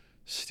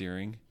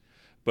steering,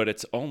 but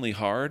it's only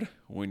hard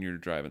when you're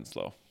driving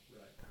slow.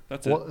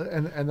 That's well, it.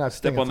 and that's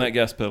Step on that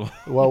gas pedal.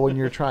 Well, when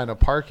you're trying to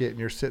park it and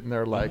you're sitting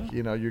there like,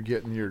 you're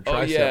getting your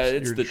triceps,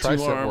 it's your the tricep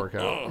two-arm.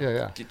 workout.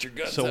 Yeah. Get your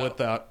guts So out. with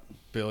that,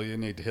 Bill, you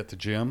need to hit the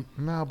gym.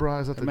 No, bro, I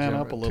was at the Man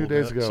gym up a little 2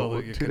 days bit ago. so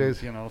that you 2 can,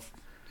 days. you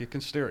can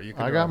steer it. You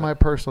can I got drive my it.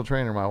 personal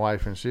trainer, my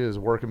wife, and she is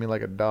working me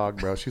like a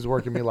dog, bro. She's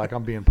working me like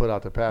I'm being put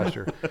out to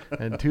pasture.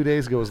 And 2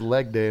 days ago was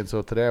leg day, and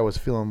so today I was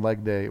feeling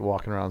leg day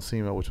walking around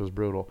SEMA, which was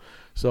brutal.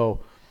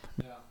 So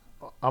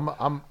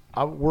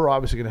we're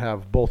obviously going to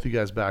have both you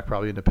guys back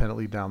probably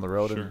independently down the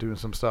road and doing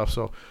some stuff.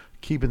 So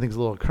keeping things a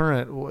little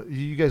current.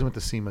 You guys went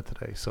to SEMA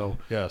today, so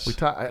Yes,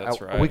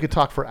 that's right. we could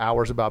talk for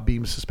hours about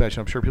beam suspension.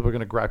 I'm sure people are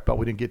going to gripe about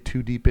we didn't get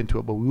too deep into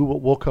it, but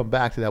we'll come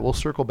back to that. We'll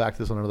circle back to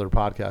this on another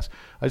podcast.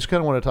 I just kind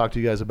of want to talk to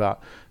you guys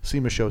about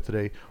SEMA show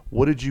today.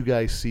 What did you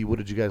guys see? What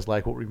did you guys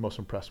like? What were you most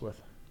impressed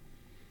with?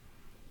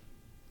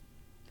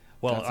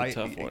 Well, That's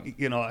a tough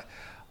one.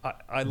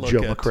 I look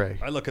Joe at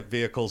McRae. I look at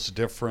vehicles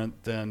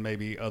different than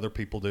maybe other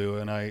people do,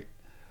 and I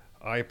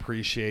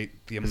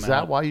appreciate the amount. Is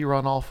that why you're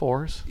on all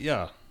fours?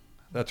 Yeah,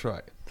 that's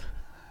right.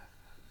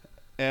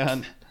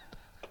 And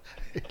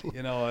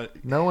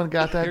No one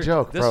got that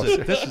joke, this bro.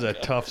 This is a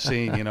tough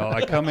scene.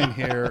 I come in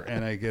here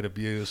and I get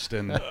abused,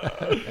 and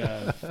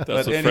That's but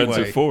what anyway, friends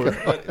are for.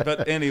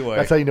 But anyway,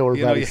 That's how you know we're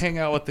you buddies. hang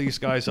out with these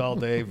guys all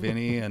day,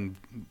 Vinny and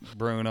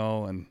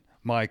Bruno and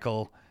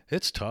Michael.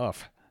 It's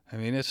tough. I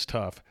mean, it's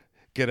tough.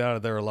 Get out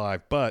of there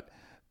alive. But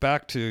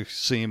back to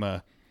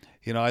SEMA,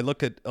 I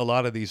look at a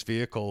lot of these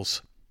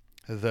vehicles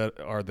that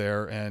are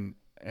there, and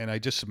I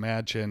just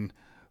imagine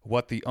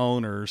what the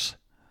owners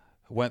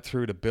went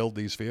through to build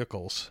these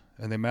vehicles,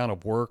 and the amount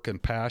of work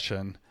and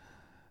passion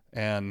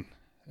and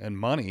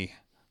money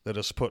that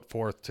is put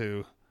forth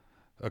to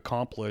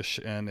accomplish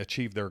and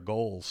achieve their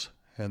goals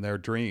and their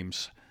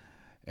dreams.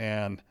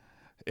 And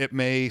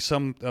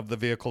some of the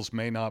vehicles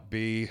may not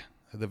be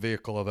the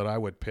vehicle that I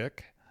would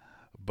pick,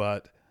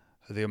 but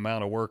the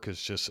amount of work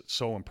is just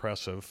so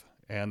impressive,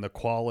 and the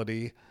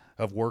quality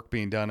of work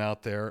being done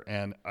out there.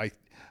 And I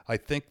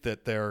think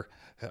that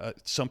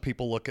some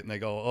people look at it and they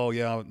go, oh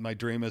yeah, my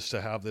dream is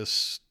to have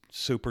this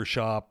super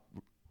shop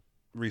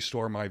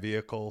restore my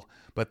vehicle.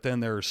 But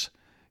then there's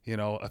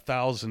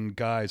 1,000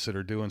 guys that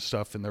are doing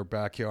stuff in their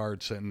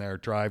backyards and their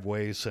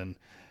driveways and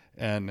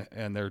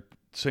their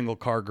single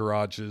car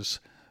garages.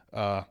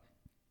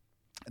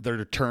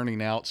 They're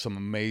turning out some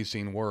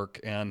amazing work.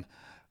 And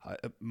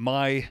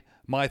my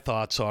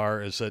thoughts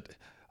is that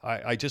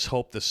I just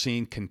hope the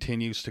scene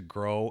continues to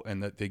grow,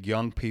 and that the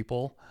young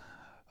people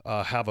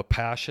have a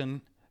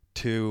passion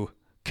to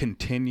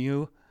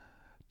continue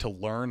to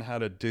learn how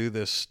to do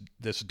this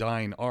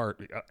dying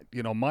art.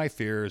 My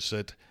fear is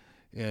that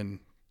in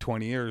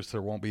 20 years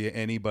there won't be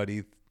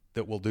anybody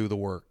that will do the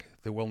work,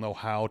 that will know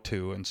how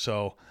to. And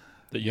so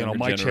the younger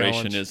my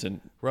generation challenge,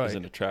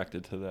 isn't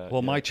attracted to that.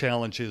 Well, my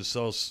challenge is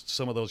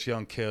some of those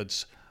young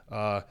kids.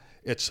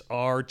 It's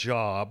our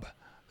job,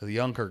 the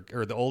younger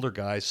or the older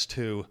guys,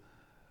 to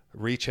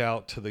reach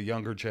out to the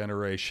younger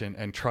generation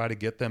and try to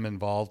get them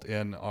involved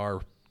in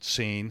our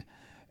scene,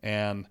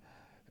 and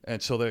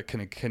so that it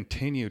can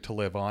continue to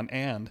live on,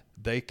 and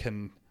they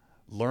can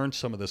learn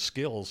some of the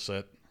skills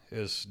that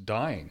is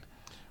dying.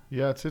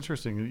 Yeah, it's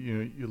interesting.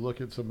 You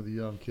look at some of the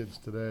young kids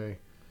today,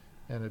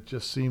 and it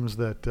just seems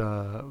that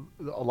a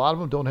lot of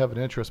them don't have an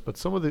interest. But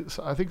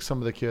I think some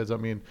of the kids. I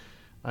mean,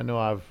 I know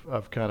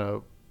I've kind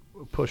of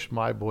pushed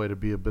my boy to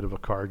be a bit of a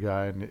car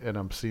guy, and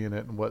I'm seeing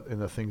it in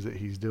the things that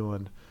he's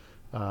doing.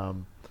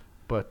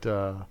 But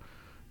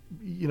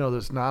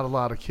there's not a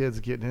lot of kids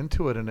getting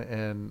into it,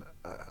 and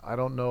I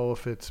don't know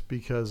if it's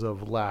because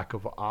of lack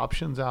of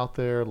options out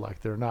there.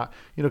 Like they're not,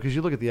 because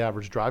you look at the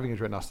average driving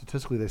age right now.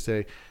 Statistically, they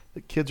say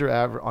that kids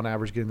are on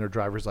average getting their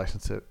driver's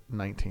license at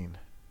 19.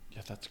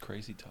 Yeah, that's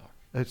crazy talk.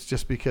 It's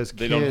just because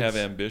they don't have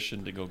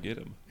ambition to go get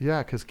them.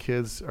 Yeah, because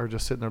kids are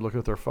just sitting there looking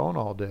at their phone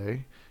all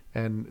day,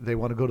 and they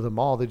want to go to the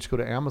mall. They just go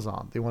to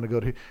Amazon. They want to go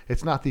to.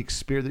 It's not the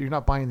experience. You're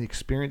not buying the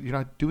experience. You're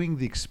not doing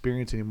the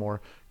experience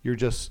anymore. You're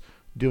just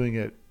doing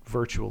it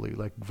virtually,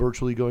 like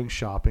virtually going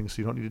shopping.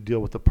 So you don't need to deal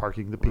with the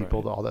parking, the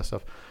people, all that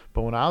stuff.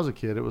 But when I was a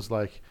kid, it was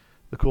like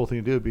the cool thing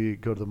to do would be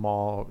go to the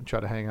mall, and try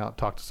to hang out,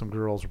 talk to some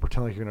girls, or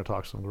pretend like you're going to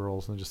talk to some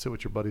girls, and just sit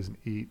with your buddies and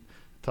eat.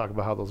 Talk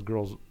about how those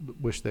girls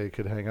wish they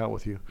could hang out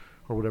with you,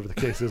 or whatever the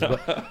case is.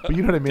 But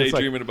you know what I mean?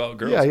 Daydreaming about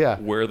girls. Yeah.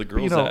 Where are the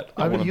girls at?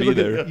 I want to you be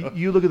there.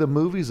 You look at the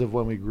movies of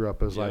when we grew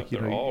up as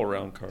they're all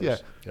around cars. Yeah.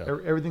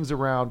 Everything's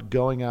around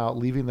going out,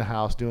 leaving the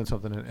house, doing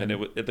something.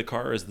 And the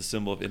car is the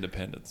symbol of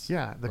independence.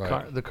 Yeah,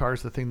 the car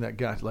is the thing that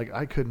got, like,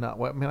 I could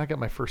not. I mean, I got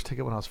my first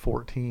ticket when I was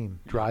 14,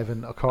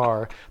 driving a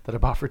car that I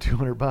bought for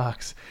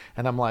 $200,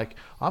 and I'm like,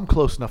 I'm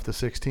close enough to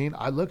 16.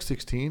 I look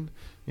 16.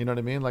 You know what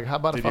I mean? Like, how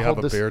about if I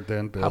hold this? Beard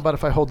then, Bill? How about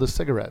if I hold this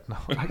cigarette? No,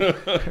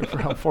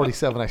 around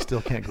 47, I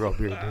still can't grow a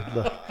beard, dude.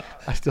 Look,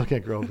 I still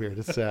can't grow a beard.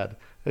 It's sad.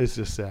 It's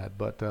just sad.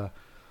 But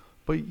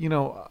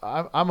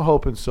I'm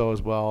hoping so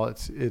as well.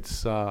 It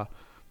is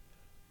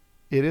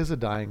a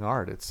dying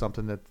art. It's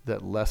something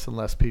that less and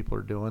less people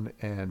are doing,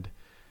 and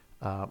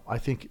I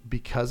think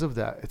because of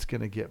that, it's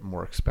going to get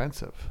more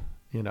expensive.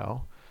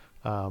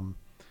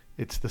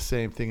 it's the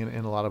same thing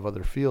in a lot of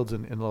other fields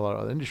and in a lot of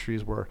other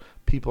industries where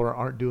people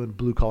aren't doing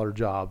blue collar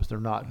jobs. They're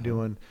not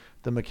doing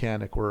the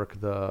mechanic work,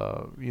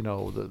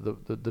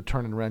 the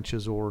turning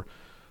wrenches or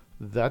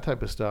that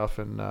type of stuff.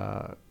 And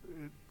I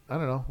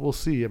don't know. We'll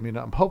see. I mean,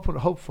 I'm hoping.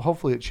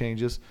 Hopefully, it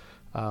changes.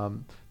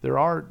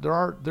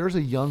 There's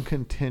a young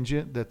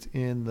contingent that's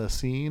in the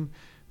scene.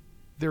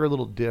 They're a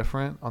little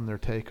different on their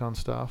take on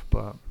stuff,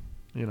 but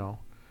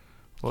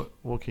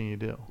what can you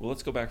do? Well,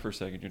 let's go back for a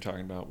second. You're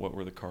talking about what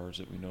were the cars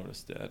that we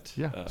noticed at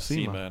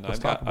SEMA. And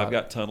I've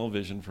got tunnel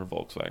vision for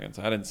Volkswagens.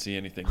 I didn't see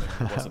anything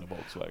that wasn't a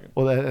Volkswagen.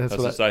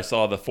 Well, I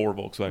saw the 4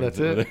 Volkswagens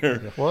over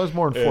there. Yeah. Well, there's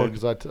more than 4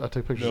 because I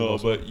took pictures of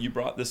those. But you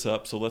brought this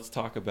up, so let's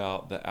talk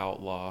about the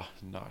Outlaw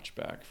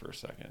notchback for a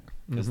second,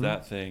 because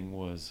that thing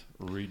was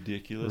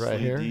ridiculously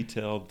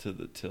detailed to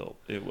the tilt.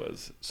 It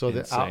was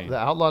insane. The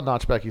Outlaw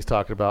notchback he's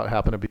talking about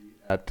happened to be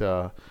at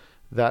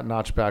that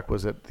notchback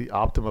was at the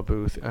Optima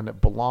booth, and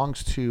it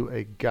belongs to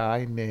a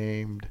guy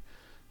named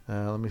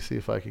let me see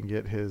if I can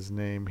get his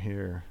name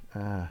here.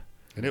 And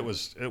it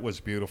was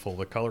beautiful.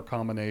 The color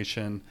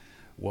combination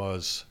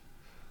was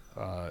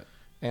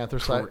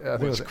anthracite. I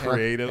think it was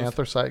creative.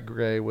 Anthracite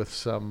gray with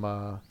some.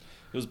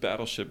 It was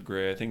battleship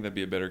gray. I think that'd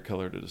be a better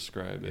color to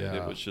describe it.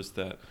 Yeah. It was just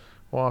that.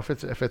 Well, if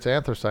it's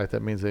anthracite,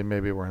 that means they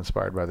maybe were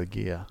inspired by the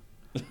Ghia.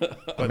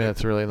 I mean,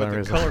 it's really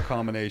the color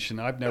combination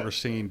I've never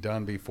seen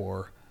done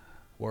before,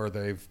 where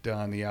they've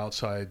done the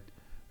outside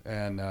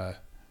and the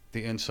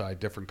inside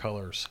different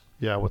colors.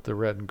 Yeah, with the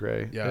red and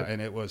gray. Yeah,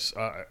 and it was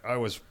I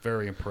was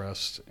very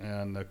impressed,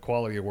 and the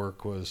quality of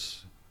work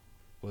was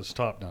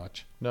top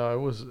notch. No,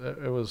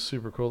 it was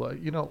super cool.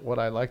 You know what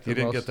I liked the most?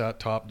 You didn't get that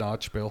top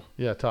notch, Bill?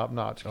 Yeah, top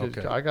notch.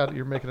 Okay.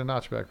 You're making a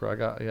notchback, bro.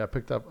 I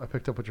picked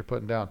up what you're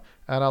putting down,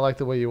 and I like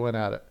the way you went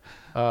at it.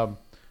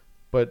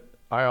 But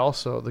I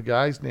also, the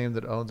guy's name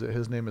that owns it,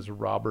 his name is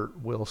Robert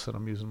Wilson.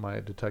 I'm using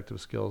my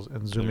detective skills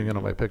and zooming in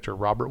on my picture.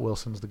 Robert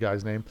Wilson's the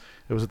guy's name.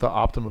 It was at the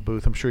Optima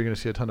booth. I'm sure you're going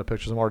to see a ton of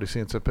pictures. I'm already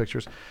seeing some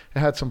pictures. It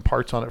had some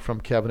parts on it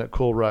from Kevin at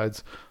Cool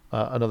Rides,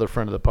 another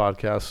friend of the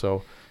podcast.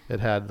 So it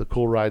had the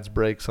Cool Rides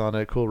brakes on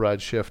it, Cool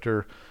Rides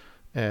shifter,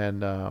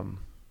 and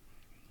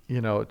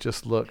it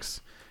just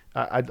looks.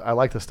 I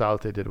like the style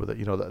that they did with it.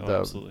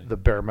 The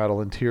bare metal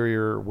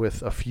interior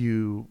with a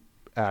few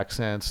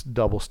accents,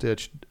 double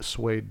stitched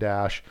suede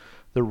dash.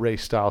 The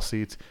race style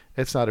seats.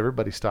 It's not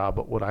everybody's style,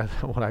 but what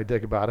I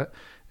dig about it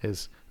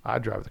is I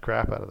drive the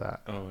crap out of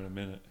that. Oh, in a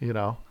minute.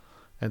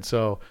 And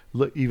so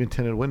look, even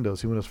tinted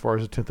windows. Even as far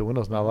as the tinted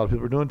windows, not a lot of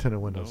people are doing tinted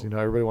windows. No.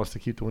 Everybody wants to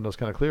keep the windows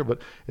kind of clear,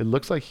 but it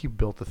looks like he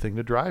built the thing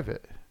to drive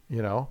it.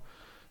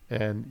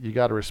 And you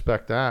got to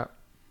respect that.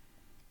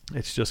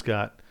 It's just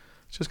got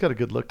a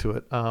good look to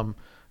it. I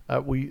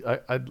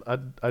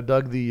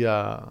dug the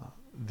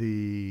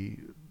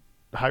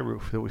high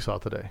roof that we saw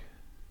today.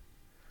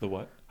 The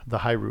what? The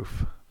high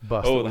roof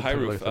bus. Oh, the high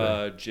roof.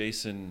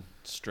 Jason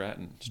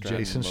Stratton.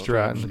 Jason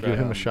Stratton. Give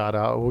him a shout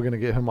out. We're going to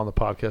get him on the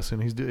podcast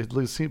soon.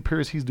 It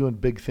appears he's doing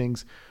big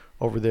things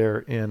over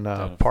there in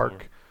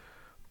Park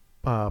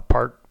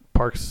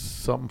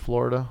something,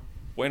 Florida.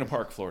 Buena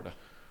Park, Florida.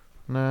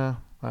 Nah,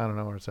 I don't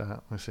know where it's at.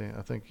 Let me see.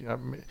 I think,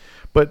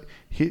 but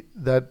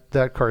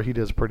that car he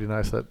does pretty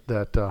nice.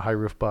 That high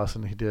roof bus,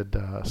 and he did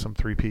some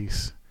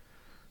 3-piece.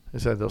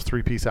 It had those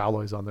 3-piece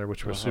alloys on there,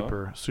 which was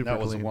super that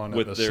was clean. One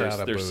with their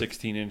SATA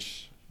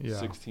 16-inch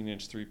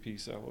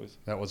 3-piece alloys.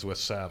 That was with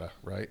SATA,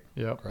 right?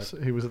 Yep. So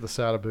he was at the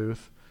SATA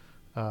booth.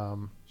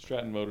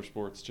 Stratton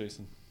Motorsports,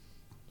 Jason.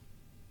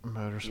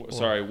 Motorsport.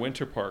 Sorry,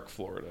 Winter Park,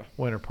 Florida.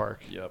 Winter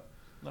Park. Yep.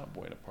 Not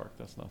Buena Park.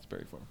 That's Knott's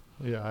Berry Farm.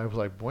 Yeah, I was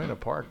like, Buena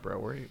Park, bro.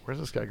 Where's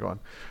this guy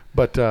going?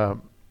 But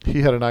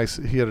he had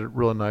a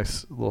really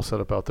nice little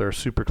setup out there.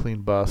 Super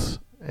clean bus.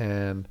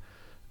 And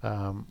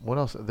what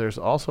else? There's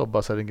also a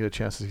bus I didn't get a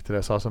chance to see today.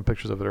 I saw some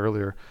pictures of it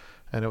earlier,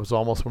 and it was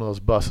almost one of those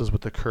buses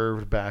with the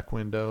curved back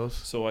windows.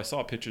 So I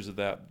saw pictures of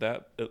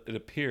that. It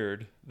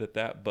appeared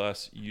that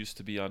bus used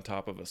to be on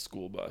top of a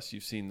school bus.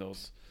 You've seen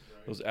those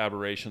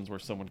aberrations where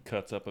someone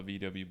cuts up a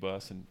VW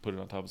bus and put it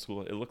on top of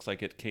school. It looks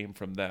like it came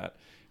from that,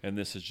 and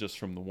this is just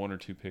from the 1 or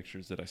 2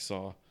 pictures that I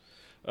saw.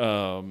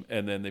 And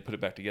then they put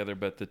it back together,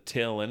 but the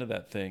tail end of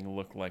that thing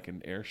looked like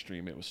an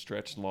Airstream. It was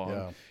stretched long.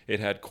 Yeah. It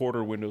had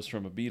quarter windows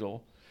from a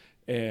Beetle.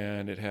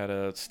 And it had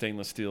a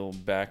stainless steel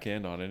back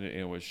end on it, and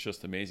it was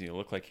just amazing. It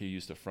looked like he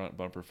used a front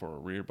bumper for a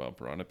rear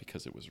bumper on it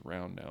because it was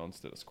round now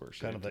instead of square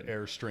shaped. Kind of the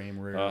Airstream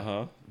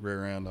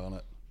rear end on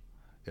it.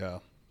 Yeah.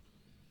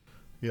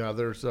 Yeah,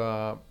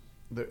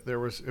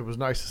 it was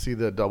nice to see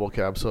the double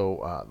cab.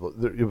 So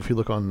if you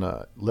look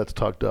on Let's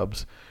Talk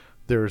Dubs,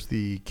 there's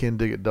the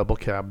Kindig double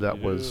cab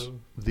that was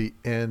the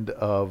end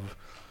of.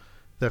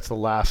 That's the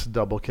last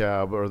double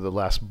cab or the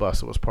last bus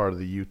that was part of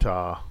the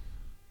Utah.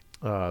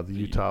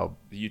 The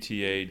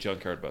UTA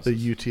junkyard buses. The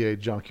UTA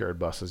junkyard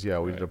buses. Yeah,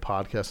 we did a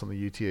podcast on the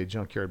UTA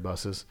junkyard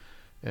buses,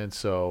 and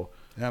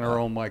our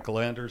own Michael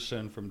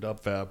Anderson from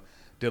DubFab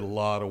did a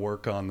lot of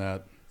work on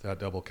that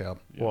double cab.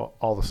 Yeah. Well,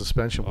 all the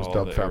suspension was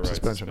DubFab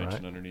suspension,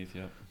 right? Underneath,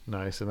 yeah.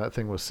 Nice, and that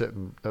thing was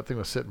sitting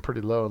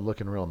pretty low and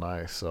looking real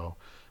nice. So,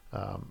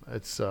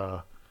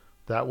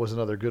 that that was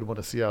another good one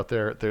to see out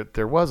there.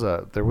 There was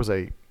a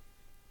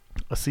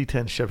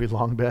C10 Chevy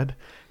long bed,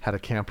 had a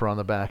camper on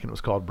the back, and it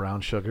was called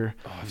Brown Sugar.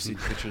 Oh, I've seen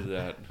pictures of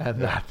that.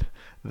 And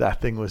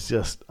that thing was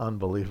just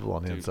unbelievable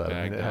on the inside.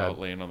 Bagged out,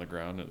 laying on the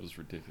ground. It was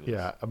ridiculous.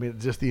 Yeah, I mean,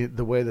 just the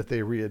way that they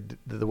had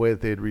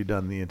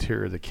redone the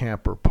interior, the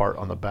camper part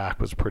on the back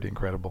was pretty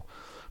incredible.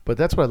 But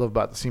that's what I love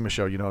about the SEMA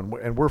show,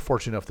 and we're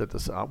fortunate enough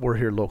that we're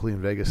here locally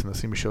in Vegas, and the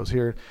SEMA show's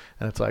here,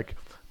 and it's like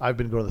I've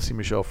been going to the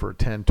SEMA show for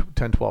 10,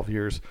 12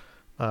 years.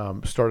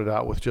 Started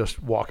out with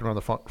just walking around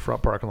the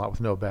front parking lot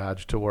with no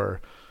badge, to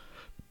where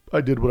I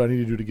did what I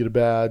needed to do to get a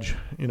badge.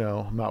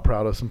 I'm not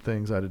proud of some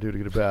things I had to do to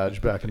get a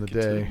badge back in the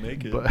day.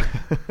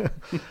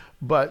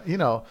 But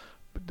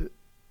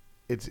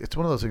it's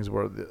one of those things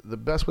where the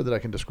best way that I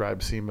can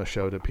describe SEMA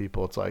show to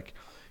people, it's like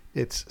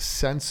it's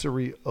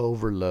sensory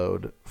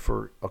overload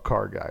for a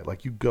car guy.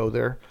 Like, you go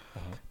there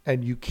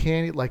and you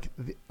can't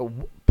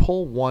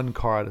pull one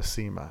car out of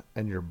SEMA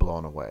and you're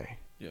blown away.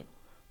 Yep.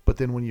 But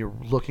then when you're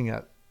looking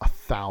at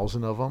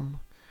 1,000 of them,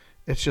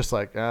 it's just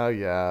like, oh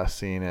yeah,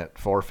 seen it.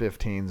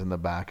 415s in the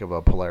back of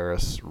a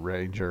Polaris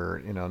Ranger,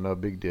 no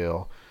big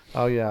deal.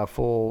 Oh yeah,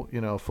 full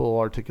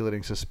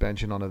articulating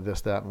suspension on a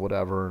this, that, and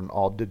whatever, and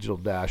all digital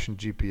dash and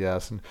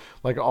GPS, and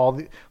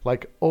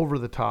over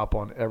the top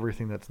on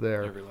everything that's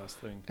there. Every last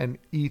thing. And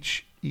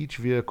each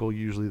vehicle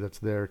usually that's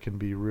there can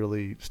be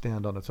really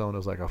stand on its own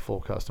as like a full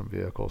custom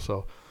vehicle.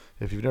 So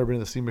if you've never been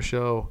to the SEMA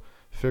show,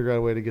 figure out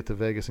a way to get to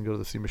Vegas and go to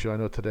the SEMA show. I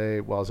know today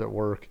while I was at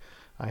work,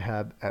 I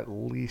had at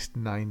least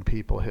 9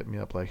 people hit me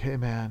up like, hey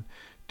man,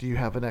 do you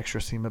have an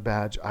extra SEMA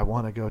badge? I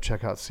want to go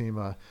check out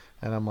SEMA.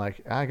 And I'm like,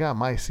 I got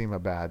my SEMA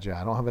badge.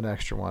 Yeah, I don't have an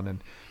extra one,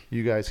 and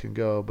you guys can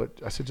go. But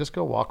I said, just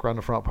go walk around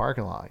the front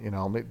parking lot.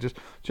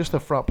 Just the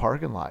front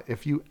parking lot.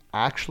 If you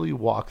actually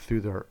walk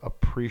through there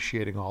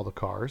appreciating all the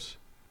cars,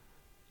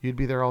 you'd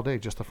be there all day,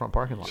 just the front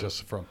parking lot. Just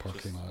the front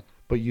parking lot.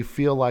 But you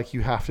feel like you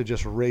have to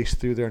just race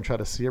through there and try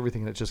to see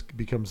everything, and it just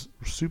becomes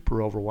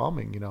super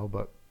overwhelming,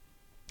 But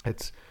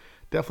it's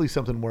definitely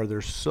something where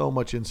there's so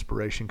much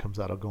inspiration comes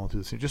out of going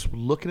through this. Just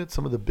looking at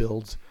some of the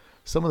builds,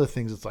 some of the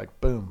things, it's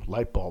like, boom,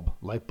 light bulb,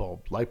 light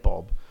bulb, light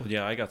bulb. Well,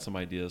 yeah, I got some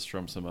ideas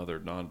from some other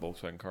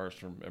non-Volkswagen cars,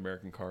 from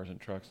American Cars and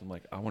Trucks. I'm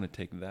like, I want to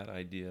take that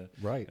idea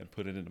and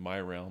put it into my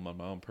realm on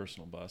my own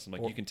personal bus. I'm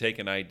like, you can take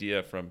an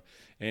idea from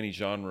any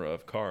genre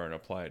of car and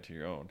apply it to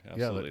your own.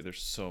 Absolutely. Yeah,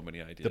 there's so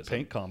many ideas. The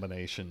paint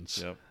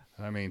combinations. Yep.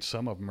 I mean,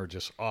 some of them are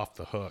just off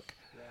the hook.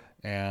 Yeah.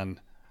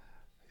 And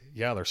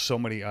yeah, there's so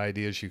many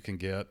ideas you can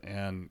get.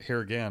 And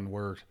here again,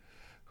 we're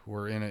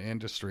in an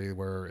industry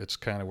where it's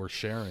kind of, we're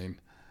sharing.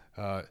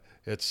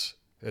 It's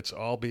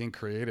all being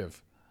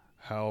creative,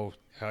 how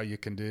you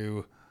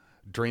can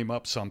dream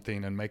up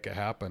something and make it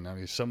happen. I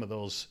mean, some of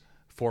those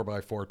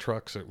 4x4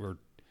 trucks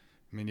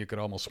you could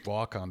almost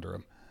walk under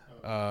them.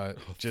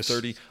 Just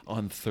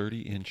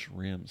 30-inch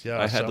rims. Yeah,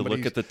 I had to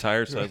look at the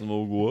tire size and go,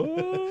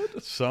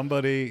 what?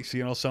 Somebody's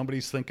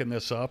thinking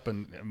this up,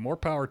 and more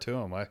power to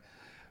them.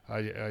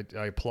 I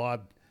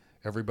applaud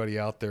everybody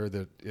out there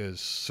that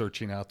is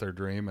searching out their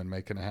dream and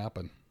making it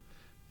happen.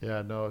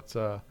 Yeah, no,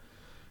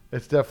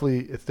 it's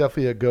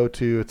definitely a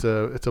go-to. It's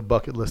a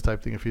bucket list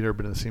type thing. If you've never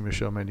been to the SEMA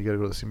show, man, you got to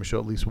go to the SEMA show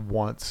at least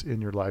once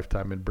in your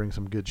lifetime and bring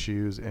some good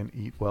shoes and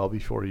eat well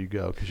before you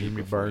go, because you're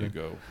gonna be burning.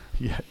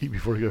 Yeah, eat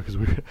before you go, because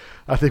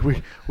I think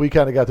we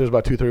kind of got there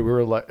about 2:30. We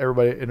were like,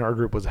 everybody in our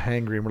group was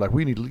hangry, and we're like,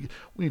 we need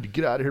to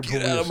get out of here.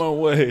 Get out of my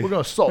way. We're gonna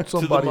assault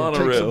somebody and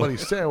take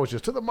somebody's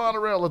sandwiches to the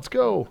monorail. Let's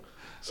go.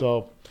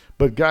 So,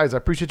 but guys, I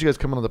appreciate you guys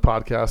coming on the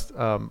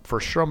podcast. For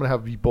sure, I'm gonna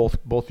have you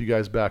both you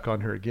guys back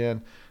on here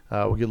again.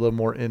 We'll get a little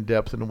more in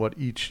depth into what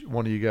each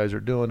one of you guys are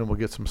doing, and we'll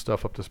get some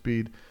stuff up to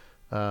speed.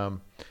 Joe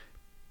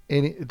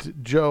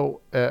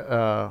at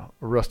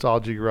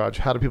Rustology Garage,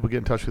 how do people get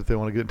in touch with you if they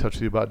want to get in touch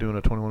with you about doing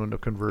a 21 window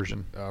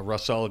conversion?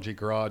 Rustology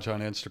Garage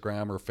on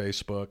Instagram or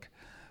Facebook.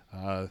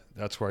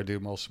 That's where I do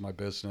most of my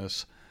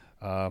business.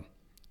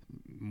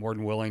 More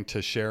than willing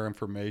to share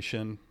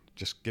information.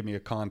 Just give me a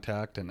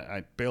contact. And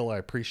Bill, I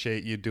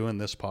appreciate you doing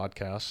this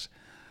podcast.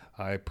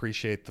 I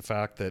appreciate the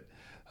fact that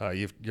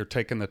you're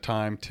taking the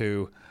time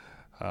to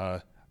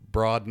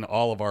broaden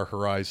all of our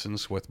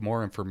horizons with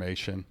more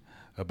information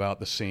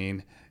about the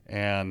scene,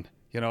 and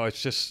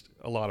it's just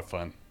a lot of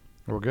fun.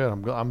 We're good.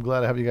 I'm glad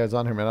to have you guys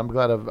on here, man. I'm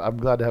glad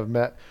to have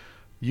met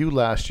you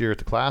last year at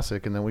the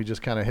Classic, and then we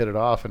just kind of hit it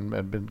off and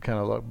been kind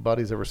of like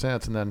buddies ever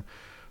since. And then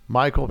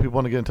Michael, people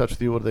want to get in touch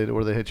with you. Where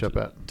do they hit you up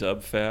at?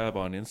 DubFab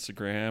on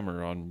Instagram,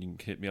 or you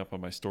can hit me up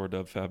on my store,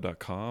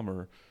 dubfab.com,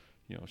 or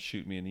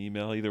shoot me an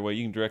email. Either way,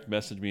 you can direct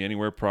message me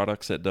anywhere,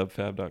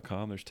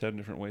 products@dubfab.com. There's 10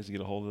 different ways to get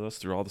a hold of us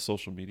through all the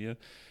social media,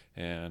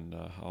 and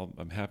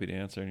I'm happy to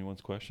answer anyone's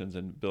questions.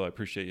 And Bill, I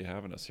appreciate you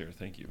having us here.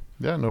 Thank you.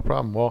 Yeah, no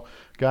problem. Well,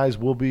 guys,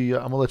 we'll be.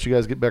 I'm gonna let you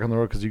guys get back on the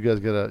road, because you guys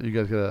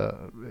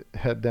gotta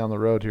head down the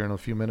road here in a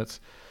few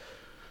minutes.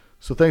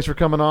 So thanks for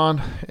coming on.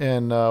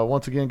 And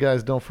once again,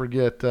 guys, don't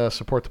forget,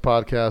 support the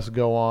podcast.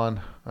 Go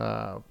on,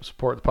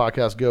 support the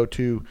podcast. Go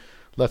to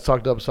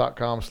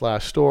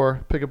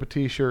letstalkdubs.com/store. Pick up a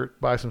t-shirt,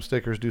 buy some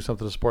stickers, do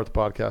something to support the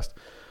podcast.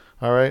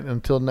 All right.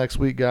 Until next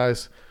week,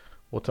 guys,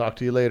 we'll talk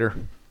to you later.